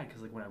sad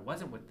because like when I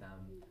wasn't with them,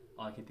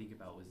 all I could think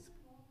about was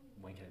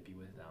when can I be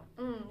with them.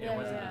 And it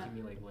wasn't making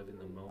me like live in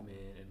the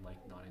moment and like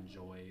not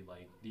enjoy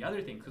like the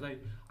other things because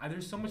I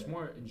there's so much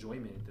more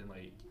enjoyment than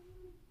like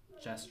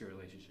just your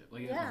relationship.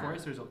 Like Yeah. of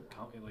course there's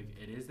like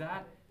it is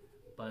that,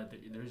 but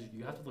there's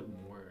you have to look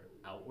more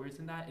outwards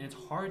than that, and it's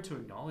hard to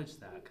acknowledge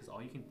that because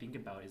all you can think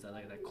about is that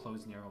like that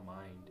closed narrow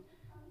mind.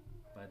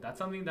 But that's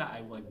something that I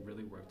like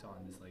really worked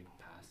on this like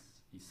past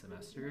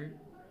semester,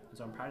 and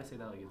so I'm proud to say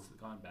that like it's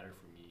gotten better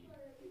for me.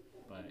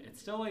 But it's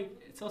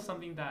still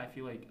something that I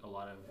feel like a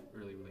lot of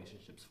early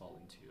relationships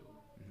fall into,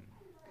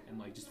 and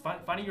like just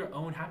finding your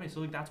own happiness. So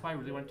like that's why I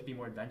really wanted to be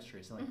more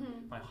adventurous, and like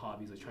my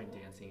hobbies, like trying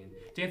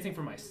dancing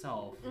for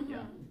myself,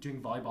 Yeah.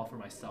 doing volleyball for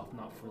myself,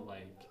 not for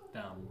like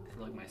them,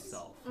 for like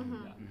myself, yeah.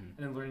 And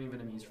then learning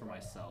Vietnamese for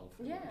myself.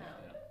 Yeah.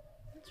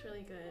 That's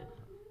really good.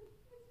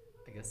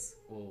 I guess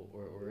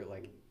we're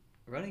like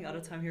running out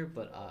of time here,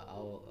 but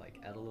I'll like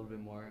add a little bit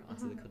more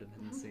onto the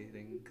codependency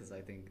thing because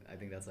I think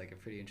that's like a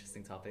pretty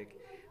interesting topic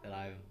that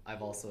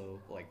I've also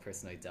like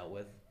personally dealt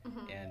with.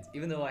 And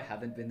even though I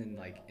haven't been in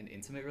like an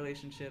intimate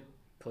relationship,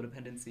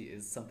 codependency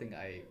is something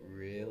I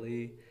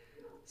really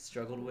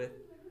struggled with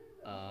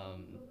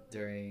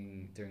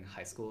during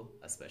high school,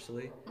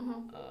 especially.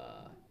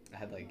 I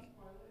had like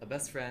a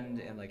best friend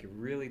and like a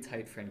really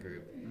tight friend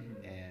group,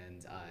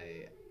 and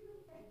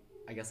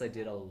I guess I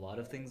did a lot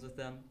of things with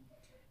them.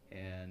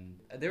 And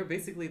they were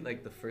basically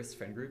like the first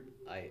friend group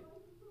I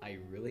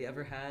really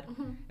ever had,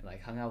 and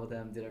like hung out with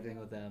them, did everything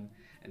with them.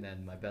 And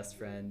then my best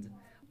friend,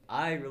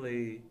 I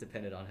really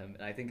depended on him,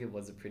 and I think it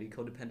was a pretty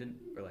codependent,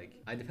 or like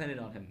I depended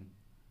on him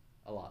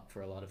a lot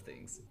for a lot of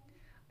things.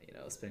 You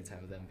know, spending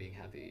time with them, being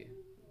happy,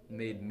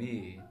 made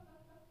me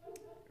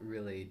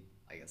really,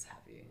 I guess,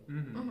 happy.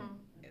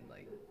 And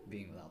like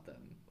being without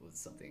them was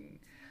something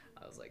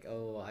I was like,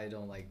 oh, I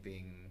don't like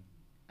being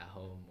at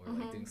home or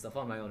like doing stuff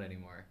on my own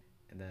anymore.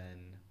 And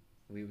then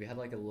we had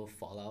like a little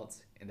fallout,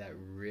 and that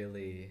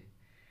really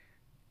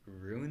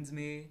ruined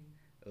me.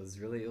 It was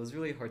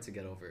really hard to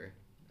get over.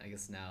 I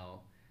guess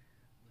now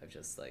I've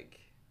just like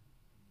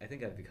I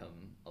think I've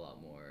become a lot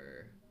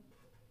more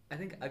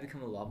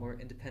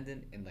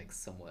independent and like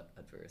somewhat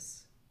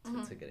adverse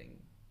to getting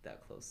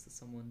that close to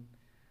someone.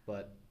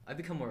 But I've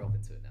become more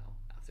open to it now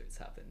after it's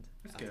happened.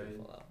 That's after good.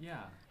 the fallout.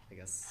 Yeah. I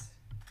guess.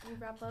 We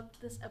wrap up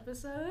this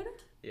episode.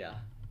 Yeah.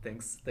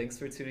 Thanks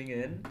for tuning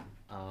in.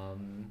 I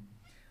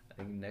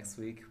think next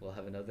week we'll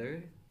have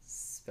another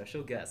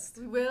special guest.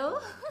 We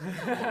will.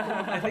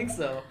 I think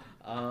so.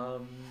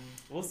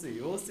 We'll see.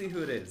 We'll see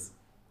who it is.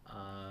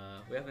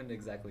 We haven't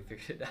exactly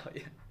figured it out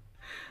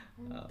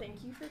yet.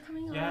 Thank you for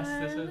coming on. Yes,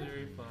 this was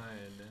very fun.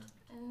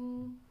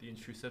 And The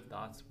intrusive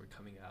thoughts were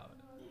coming out.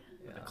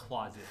 Yeah. The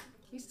closet.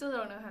 we still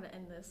don't know how to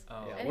end this.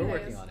 Oh. Yeah, Anyways. we're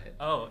working on it.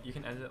 Oh, you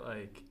can end it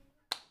like.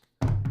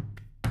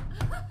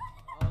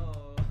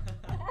 Oh.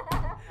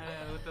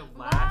 With the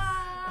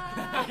last.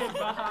 Bye.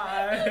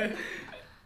 Bye.